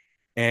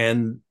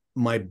 And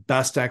my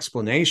best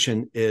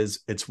explanation is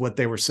it's what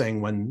they were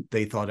saying when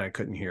they thought I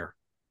couldn't hear.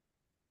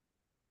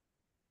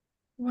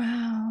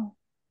 Wow.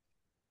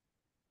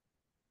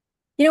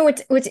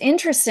 What's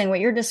interesting,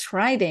 what you're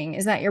describing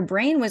is that your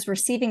brain was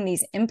receiving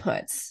these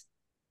inputs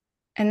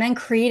and then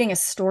creating a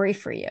story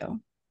for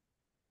you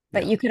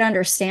that you could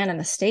understand in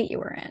the state you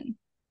were in.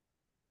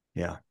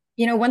 Yeah.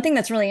 One thing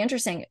that's really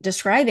interesting,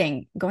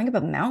 describing going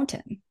up a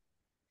mountain.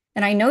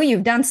 And I know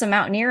you've done some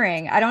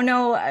mountaineering. I don't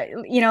know,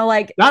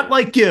 not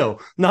like you,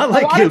 a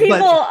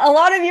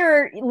lot of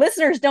your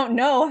listeners don't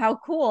know how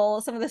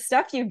cool some of the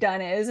stuff you've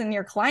done is and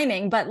you're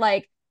climbing, but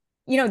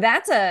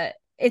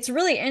it's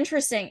really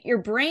interesting. Your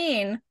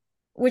brain,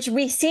 which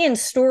we see in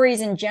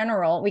stories in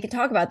general, we can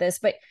talk about this,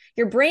 but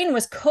your brain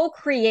was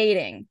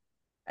co-creating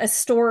a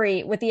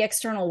story with the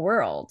external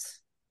world.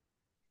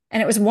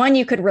 And it was one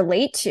you could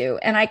relate to.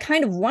 And I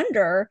kind of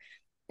wonder,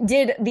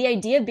 did the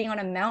idea of being on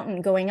a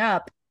mountain going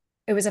up,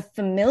 it was a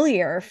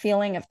familiar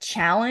feeling of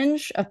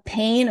challenge, of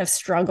pain, of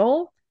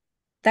struggle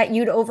that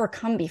you'd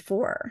overcome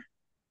before?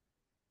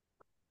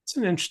 It's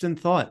an interesting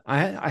thought.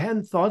 I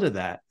hadn't thought of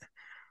that.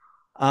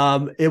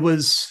 It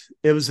was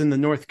in the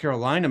North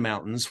Carolina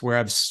mountains where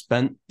I've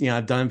done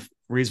a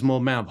reasonable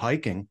amount of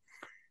hiking,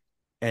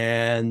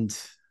 and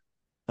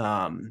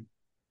um,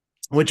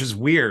 which is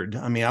weird.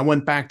 I mean, at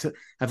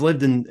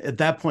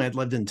that point, I'd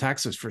lived in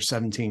Texas for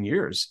 17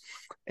 years,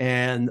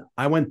 and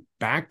I went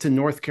back to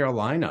North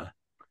Carolina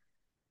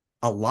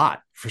a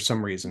lot for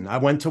some reason. I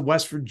went to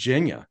West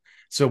Virginia.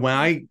 So when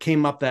I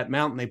came up that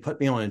mountain, they put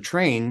me on a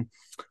train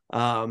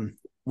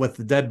with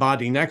the dead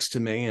body next to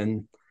me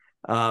and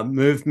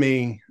moved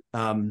me,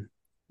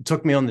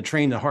 took me on the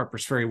train to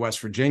Harpers Ferry,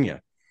 West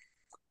Virginia,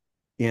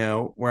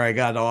 where I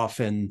got off,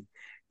 and,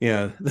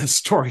 the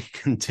story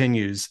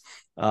continues.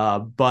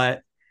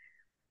 But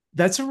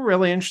that's a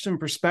really interesting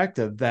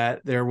perspective,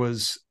 that there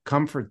was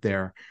comfort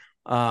there.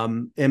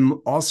 And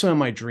also in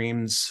my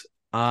dreams,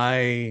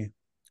 I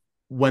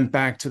went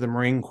back to the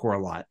Marine Corps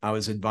a lot. I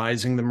was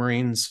advising the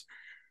Marines.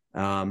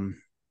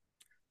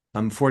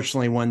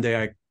 Unfortunately, one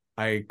day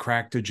I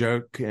cracked a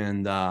joke,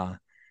 and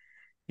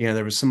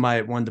there was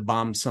somebody that wanted to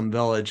bomb some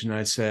village, and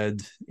I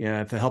said,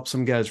 if it helps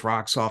them get his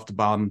rocks off to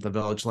bomb the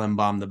village, let them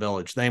bomb the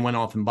village. They went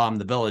off and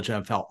bombed the village, and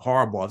I felt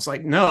horrible. I was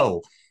like,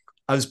 no,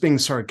 I was being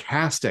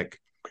sarcastic.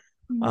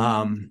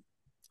 By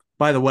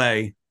the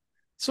way,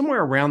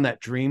 somewhere around that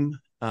dream,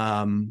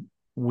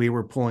 we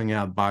were pulling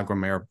out of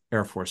Bagram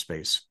Air Force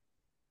Base.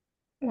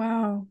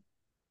 Wow.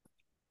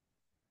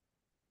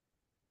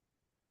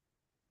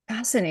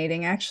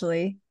 Fascinating,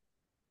 actually.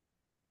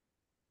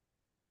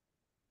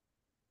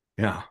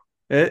 Yeah,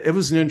 it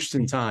was an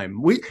interesting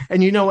time.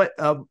 And you know what?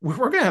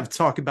 We're going to have to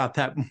talk about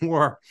that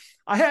more.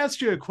 I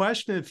asked you a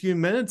question a few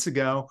minutes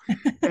ago,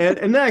 and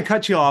then I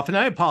cut you off, and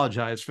I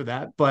apologize for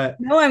that. But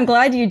no, I'm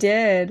glad you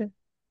did.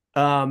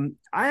 I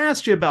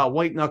asked you about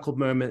white knuckled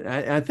moment.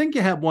 I think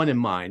you had one in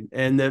mind,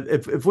 and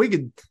if we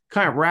could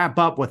kind of wrap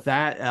up with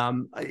that,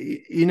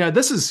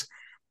 this is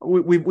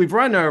we've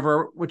run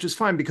over, which is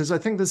fine, because I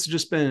think this has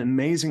just been an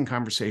amazing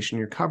conversation.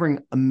 You're covering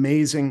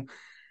amazing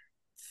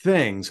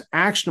things,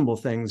 actionable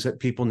things that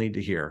people need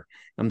to hear.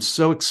 I'm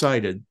so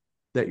excited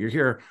that you're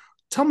here.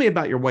 Tell me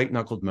about your white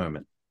knuckled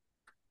moment.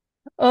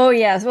 Oh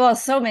yes, well,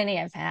 so many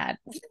I've had,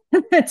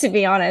 to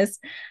be honest.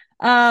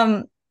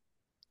 One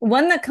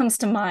that comes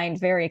to mind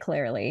very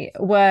clearly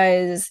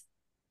was,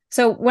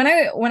 so when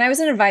I was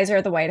an advisor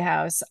at the White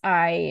House,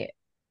 I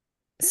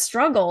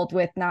struggled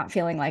with not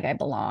feeling like I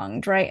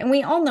belonged, right? And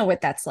we all know what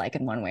that's like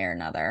in one way or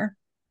another.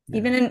 Yeah.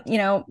 Even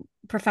in,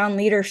 profound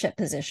leadership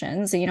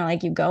positions. So,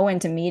 like you go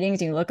into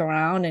meetings, you look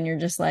around and you're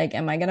just like,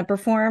 am I going to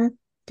perform?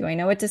 Do I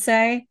know what to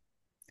say?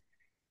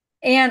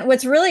 And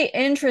what's really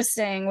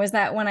interesting was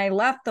that when I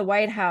left the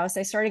White House,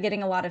 I started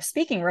getting a lot of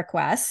speaking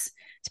requests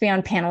to be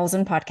on panels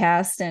and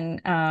podcasts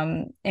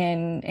and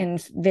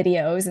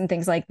videos and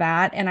things like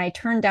that. And I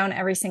turned down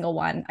every single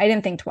one. I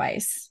didn't think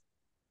twice.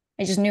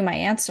 I just knew my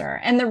answer.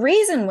 And the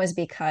reason was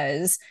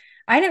because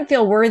I didn't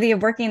feel worthy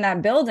of working in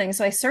that building.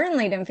 So I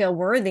certainly didn't feel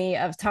worthy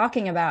of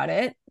talking about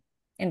it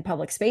in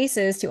public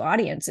spaces to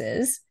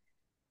audiences.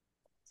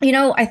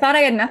 I thought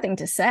I had nothing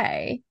to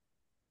say.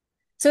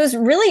 So it was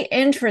really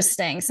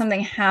interesting.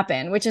 Something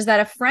happened, which is that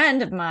a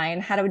friend of mine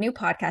had a new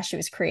podcast she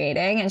was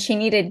creating, and she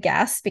needed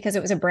guests because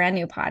it was a brand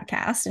new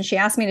podcast. And she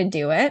asked me to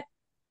do it.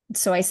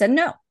 So I said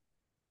no,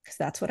 because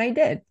that's what I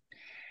did.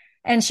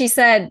 And she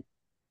said,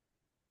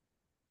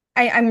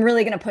 I'm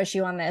really going to push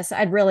you on this.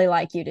 I'd really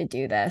like you to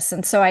do this.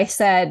 And so I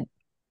said,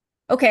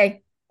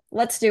 okay,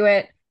 let's do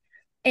it.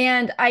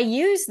 And I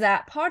used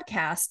that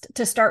podcast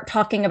to start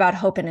talking about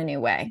hope in a new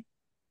way,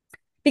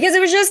 because it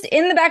was just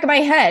in the back of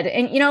my head.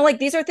 And,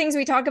 these are things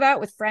we talk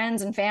about with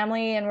friends and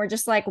family. And we're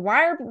just like,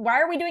 why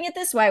are we doing it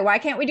this way? Why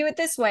can't we do it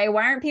this way?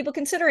 Why aren't people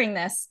considering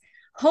this?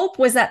 Hope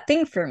was that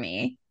thing for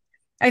me.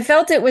 I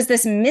felt it was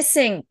this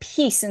missing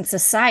piece in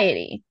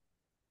society.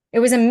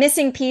 It was a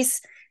missing piece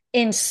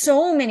in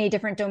so many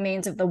different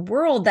domains of the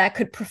world that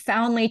could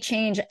profoundly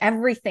change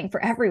everything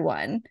for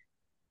everyone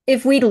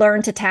if we'd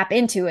learn to tap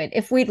into it,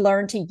 if we'd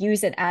learn to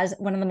use it as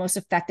one of the most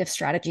effective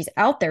strategies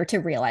out there to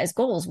realize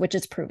goals, which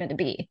it's proven to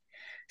be.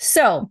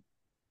 So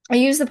I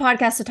use the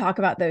podcast to talk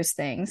about those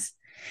things.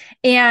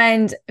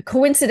 And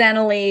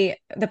coincidentally,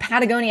 the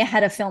Patagonia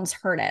head of films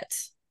heard it.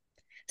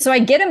 So I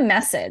get a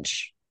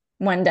message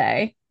one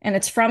day, and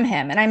it's from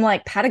him. And I'm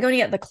like,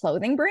 Patagonia, the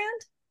clothing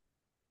brand?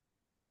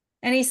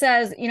 And he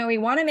says, we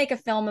want to make a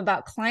film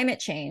about climate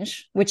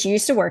change, which you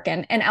used to work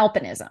in, and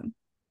alpinism,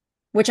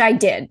 which I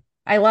did.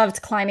 I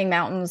loved climbing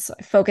mountains,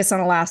 focus on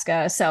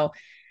Alaska. So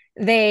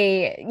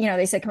they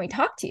said, can we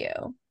talk to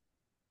you?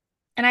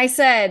 And I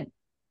said,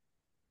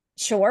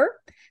 sure.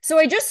 So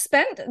I just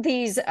spent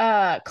these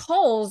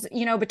calls,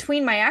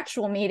 between my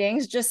actual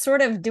meetings, just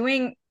sort of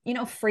doing,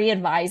 free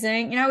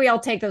advising. We all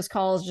take those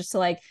calls just to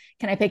like,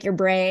 can I pick your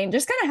brain?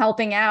 Just kind of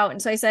helping out.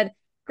 And so I said,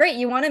 great,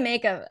 you want to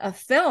make a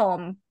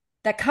film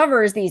that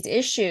covers these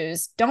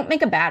issues, don't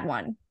make a bad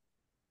one.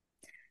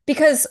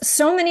 Because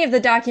so many of the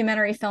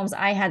documentary films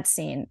I had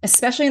seen,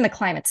 especially in the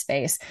climate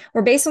space,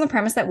 were based on the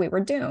premise that we were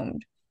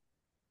doomed.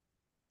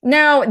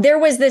 Now, there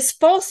was this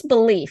false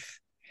belief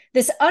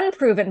this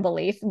unproven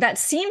belief that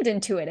seemed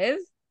intuitive,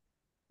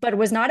 but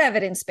was not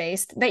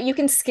evidence-based, that you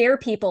can scare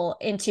people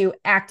into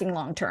acting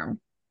long-term.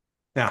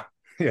 Yeah.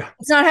 Yeah.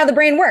 It's not how the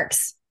brain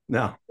works.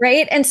 No.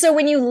 Right. And so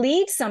when you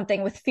lead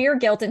something with fear,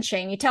 guilt, and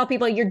shame, you tell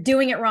people you're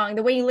doing it wrong.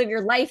 The way you live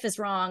your life is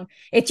wrong.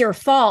 It's your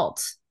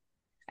fault.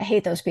 I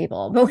hate those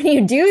people. But when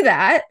you do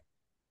that,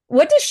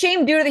 what does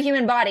shame do to the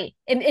human body?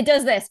 It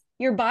does this.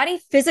 Your body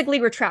physically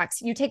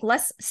retracts. You take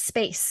less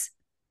space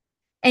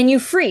and you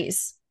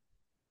freeze.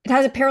 It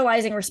has a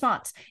paralyzing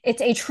response.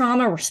 It's a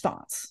trauma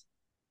response.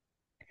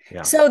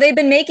 Yeah. So they've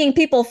been making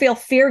people feel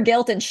fear,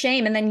 guilt, and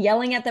shame and then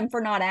yelling at them for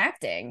not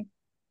acting.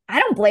 I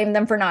don't blame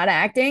them for not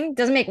acting.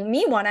 Doesn't make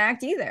me want to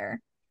act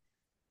either.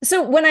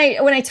 So when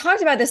I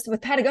talked about this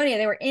with Patagonia,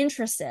 they were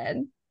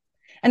interested.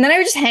 And then I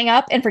would just hang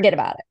up and forget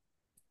about it.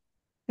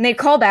 And they'd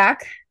call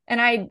back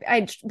and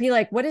I'd be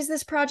like, what is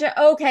this project?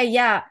 Okay,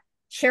 yeah.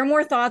 Share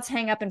more thoughts,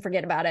 hang up and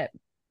forget about it.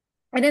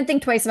 I didn't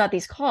think twice about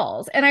these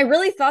calls. And I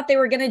really thought they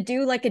were going to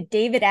do like a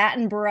David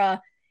Attenborough,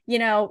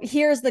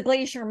 here's the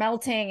glacier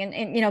melting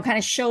and kind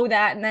of show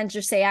that and then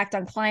just say act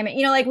on climate.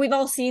 Like we've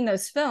all seen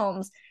those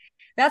films.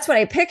 That's what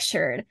I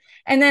pictured.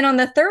 And then on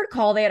the third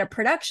call, they had a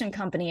production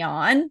company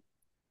on.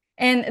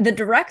 And the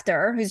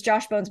director, who's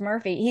Josh Bones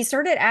Murphy, he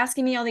started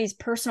asking me all these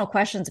personal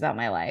questions about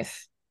my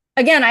life.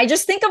 Again, I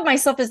just think of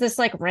myself as this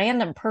like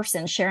random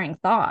person sharing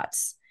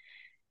thoughts.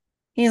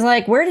 He's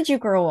like, where did you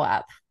grow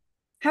up?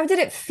 How did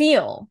it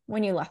feel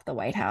when you left the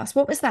White House?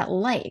 What was that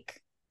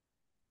like?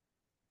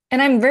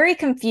 And I'm very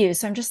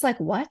confused. So I'm just like,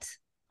 what?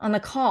 On the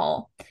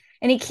call.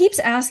 And he keeps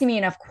asking me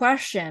enough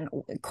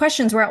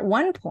questions where at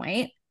one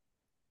point,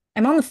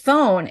 I'm on the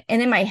phone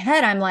and in my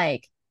head, I'm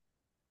like,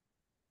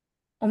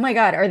 oh my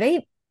God, are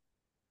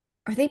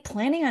they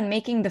planning on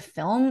making the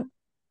film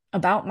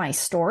about my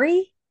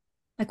story?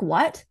 Like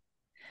what?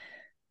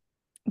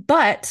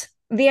 But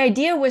the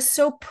idea was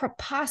so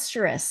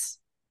preposterous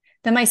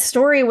that my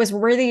story was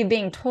worthy of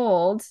being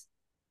told.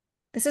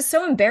 This is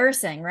so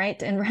embarrassing,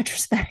 right? In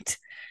retrospect,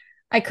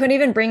 I couldn't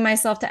even bring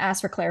myself to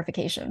ask for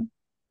clarification.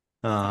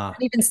 I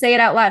couldn't even say it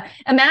out loud.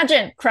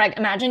 Imagine, Craig,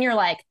 you're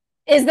like,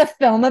 is the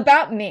film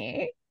about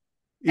me?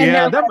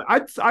 And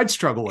I'd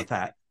struggle with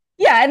that.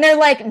 Yeah. And they're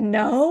like,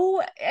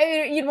 no,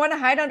 you'd want to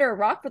hide under a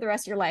rock for the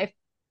rest of your life.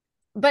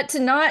 But to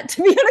be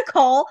on a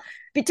call,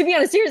 to be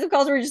on a series of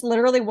calls where you're just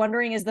literally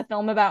wondering, is the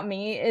film about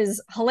me,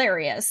 is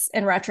hilarious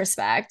in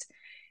retrospect.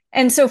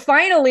 And so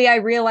finally, I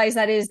realized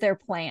that is their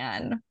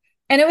plan.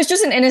 And it was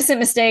just an innocent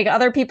mistake.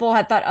 Other people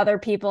had thought other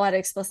people had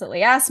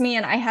explicitly asked me,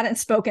 and I hadn't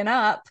spoken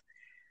up.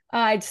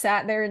 I'd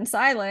sat there in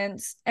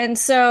silence. And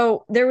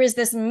so there was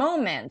this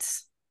moment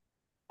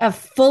of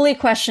fully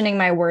questioning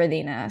my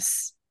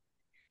worthiness.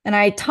 And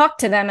I talked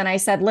to them and I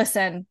said,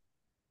 listen,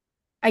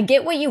 I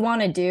get what you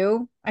want to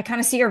do. I kind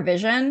of see your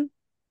vision.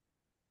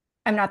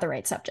 I'm not the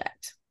right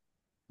subject,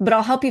 but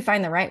I'll help you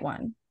find the right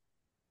one.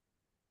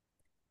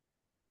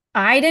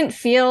 I didn't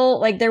feel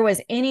like there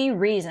was any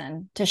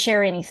reason to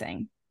share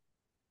anything.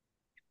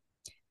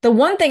 The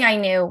one thing I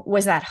knew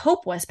was that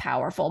hope was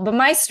powerful, but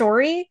my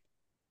story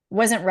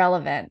wasn't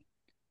relevant.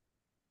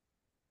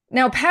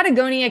 Now,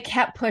 Patagonia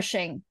kept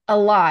pushing a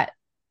lot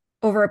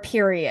over a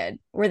period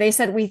where they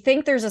said, we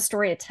think there's a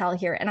story to tell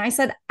here. And I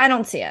said, I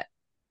don't see it.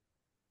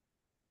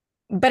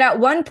 But at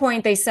one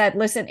point they said,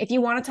 listen, if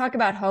you want to talk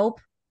about hope,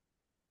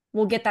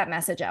 we'll get that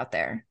message out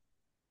there.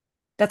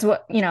 That's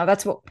what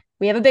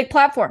we have, a big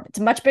platform. It's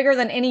much bigger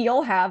than any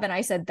you'll have. And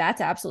I said,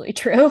 that's absolutely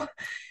true.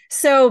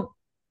 So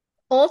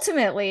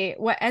ultimately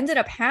what ended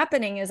up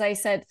happening is I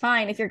said,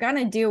 fine, if you're going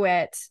to do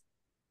it,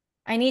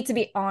 I need to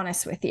be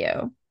honest with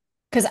you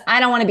because I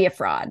don't want to be a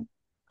fraud.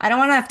 I don't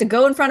want to have to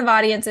go in front of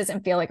audiences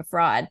and feel like a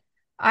fraud.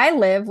 I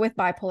live with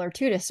bipolar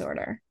 2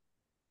 disorder.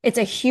 It's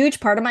a huge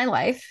part of my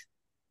life.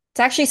 It's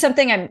actually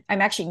something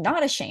I'm actually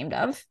not ashamed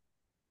of.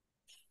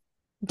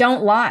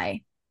 Don't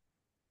lie.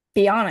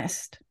 Be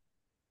honest.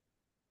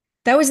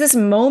 That was this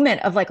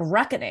moment of like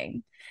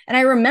reckoning. And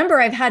I remember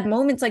I've had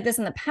moments like this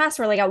in the past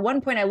where like at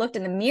one point I looked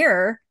in the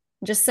mirror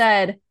and just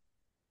said,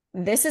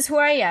 this is who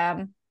I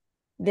am.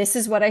 This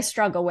is what I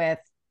struggle with.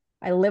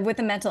 I live with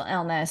a mental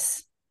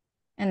illness.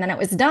 And then it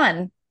was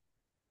done.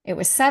 It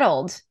was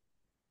settled.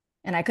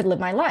 And I could live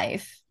my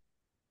life.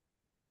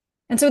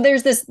 And so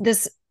there's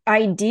this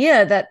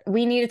idea that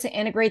we needed to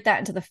integrate that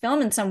into the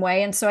film in some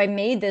way. And so I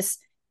made this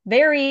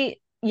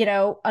very,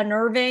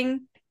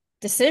 unnerving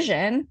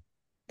decision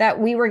that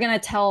we were going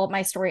to tell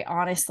my story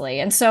honestly.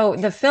 And so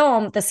the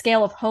film, The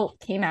Scale of Hope,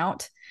 came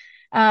out.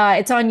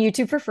 It's on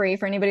YouTube for free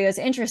for anybody that's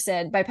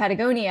interested, by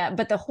Patagonia.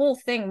 But the whole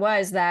thing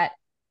was that,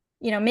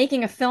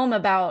 making a film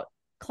about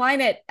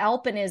climate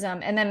alpinism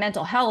and then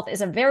mental health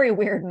is a very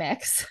weird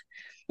mix.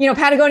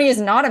 Patagonia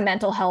is not a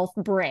mental health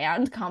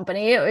brand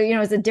company.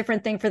 It's a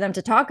different thing for them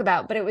to talk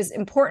about, but it was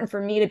important for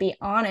me to be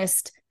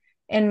honest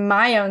in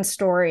my own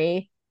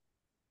story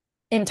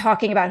in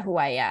talking about who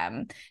I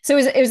am. So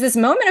it was this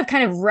moment of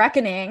kind of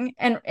reckoning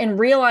and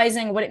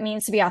realizing what it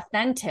means to be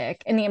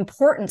authentic and the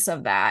importance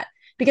of that,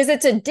 because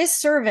it's a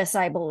disservice,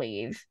 I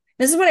believe,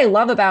 This is what I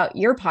love about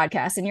your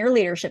podcast and your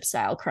leadership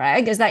style,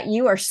 Craig, is that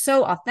you are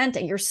so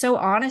authentic. You're so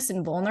honest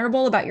and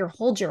vulnerable about your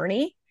whole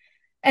journey.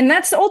 And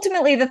that's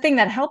ultimately the thing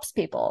that helps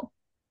people.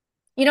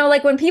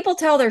 Like when people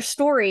tell their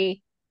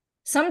story,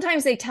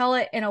 sometimes they tell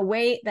it in a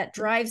way that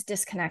drives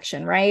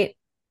disconnection, right?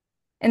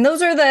 And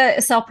those are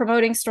the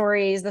self-promoting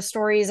stories, the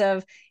stories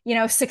of,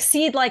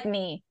 succeed like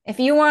me. If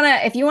you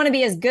want to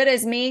be as good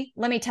as me,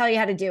 let me tell you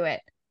how to do it.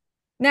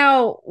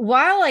 Now,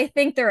 while I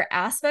think there are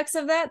aspects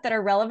of that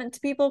are relevant to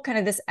people, kind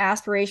of this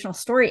aspirational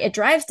story, it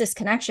drives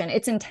disconnection.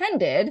 It's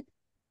intended,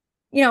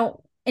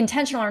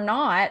 intentional or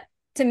not,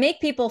 to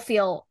make people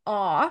feel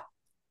awe,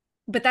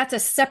 but that's a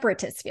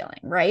separatist feeling,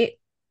 right?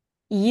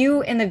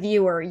 You and the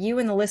viewer, you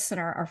and the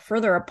listener are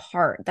further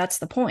apart. That's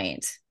the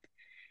point.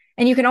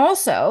 And you can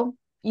also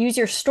use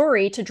your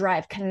story to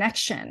drive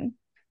connection,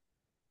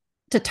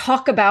 to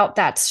talk about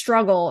that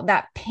struggle,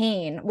 that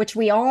pain, which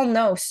we all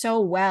know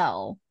so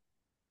well,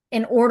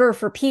 in order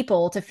for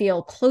people to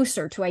feel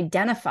closer, to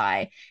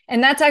identify.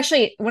 And that's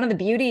actually one of the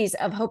beauties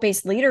of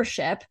hope-based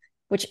leadership,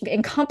 which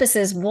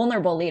encompasses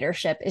vulnerable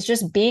leadership, is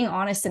just being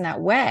honest in that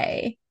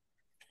way.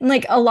 And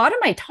like a lot of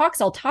my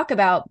talks, I'll talk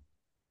about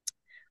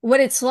what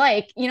it's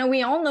like.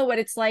 We all know what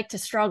it's like to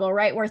struggle,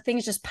 right? Where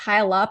things just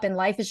pile up and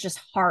life is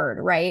just hard,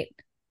 right?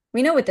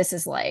 We know what this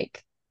is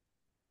like.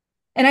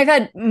 And I've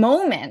had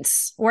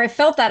moments where I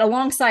felt that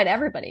alongside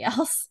everybody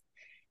else.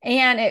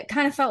 And it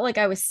kind of felt like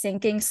I was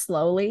sinking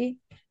slowly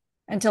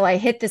until I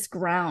hit this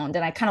ground.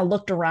 And I kind of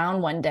looked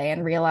around one day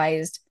and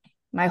realized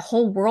my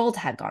whole world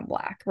had gone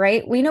black,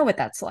 right? We know what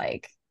that's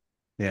like.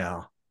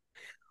 Yeah.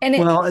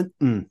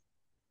 And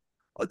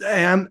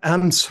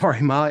I'm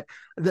sorry, Molly.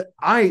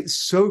 I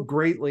so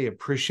greatly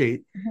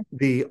appreciate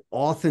the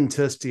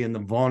authenticity and the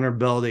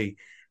vulnerability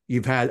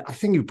you've had. I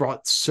think you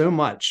brought so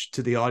much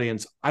to the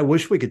audience. I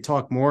wish we could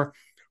talk more.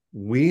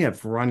 We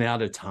have run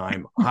out of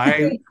time.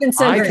 I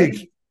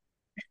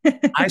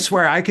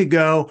swear I could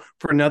go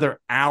for another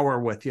hour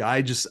with you.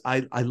 I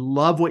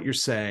love what you're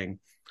saying.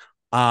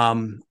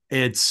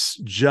 It's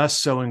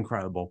just so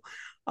incredible.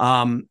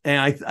 And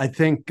I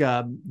think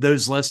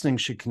those listening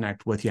should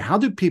connect with you. How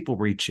do people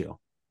reach you?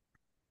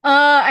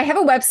 I have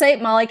a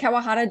website,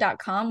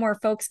 mollykawahata.com, where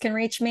folks can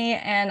reach me.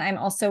 And I'm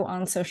also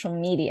on social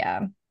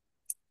media.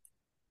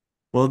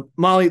 Well,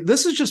 Molly,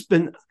 this has just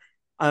been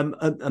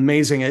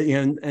amazing.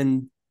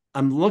 And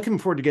I'm looking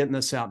forward to getting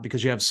this out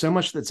because you have so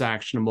much that's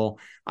actionable.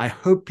 I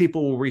hope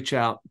people will reach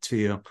out to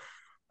you.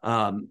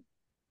 And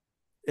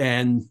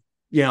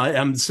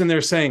I'm sitting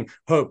there saying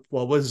hope.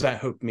 Well, what does that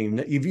hope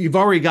mean? You've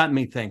already got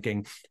me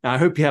thinking. I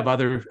hope you have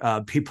other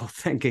people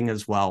thinking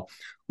as well.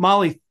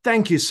 Molly,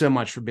 thank you so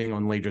much for being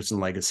on Leaders and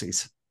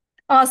Legacies.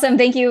 Awesome.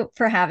 Thank you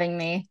for having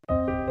me.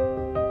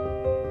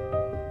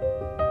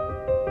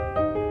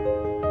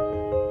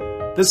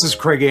 This is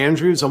Craig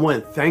Andrews. I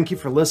want to thank you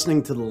for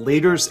listening to the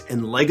Leaders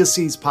and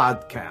Legacies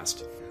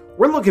podcast.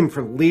 We're looking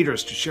for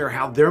leaders to share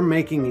how they're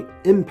making an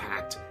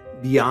impact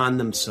beyond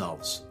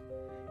themselves.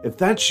 If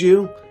that's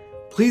you,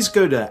 please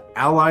go to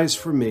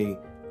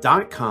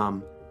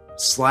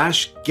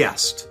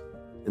alliesforme.com/guest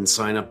and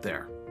sign up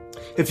there.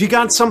 If you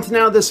got something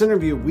out of this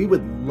interview, we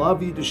would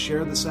love you to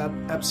share this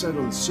episode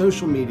on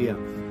social media.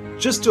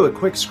 Just do a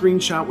quick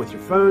screenshot with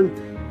your phone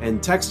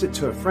and text it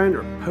to a friend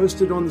or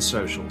post it on the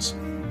socials.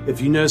 If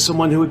you know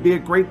someone who would be a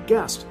great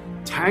guest,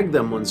 tag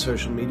them on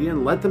social media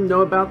and let them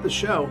know about the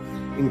show,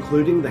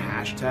 including the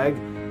hashtag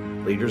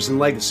Leaders and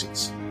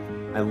Legacies.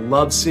 I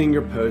love seeing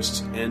your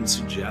posts and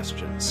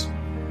suggestions.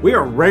 We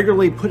are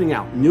regularly putting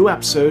out new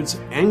episodes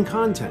and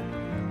content.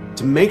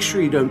 To make sure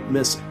you don't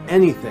miss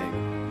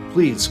anything,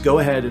 please go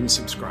ahead and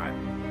subscribe.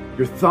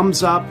 Your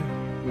thumbs up,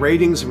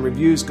 ratings, and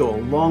reviews go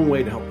a long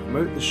way to help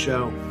promote the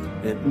show,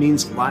 and it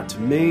means a lot to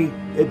me.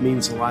 It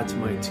means a lot to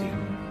my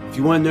team. If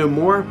you want to know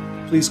more,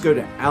 please go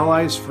to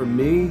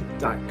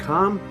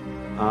alliesforme.com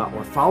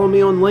or follow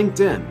me on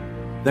LinkedIn.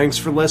 Thanks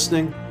for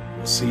listening.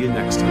 We'll see you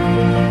next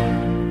time.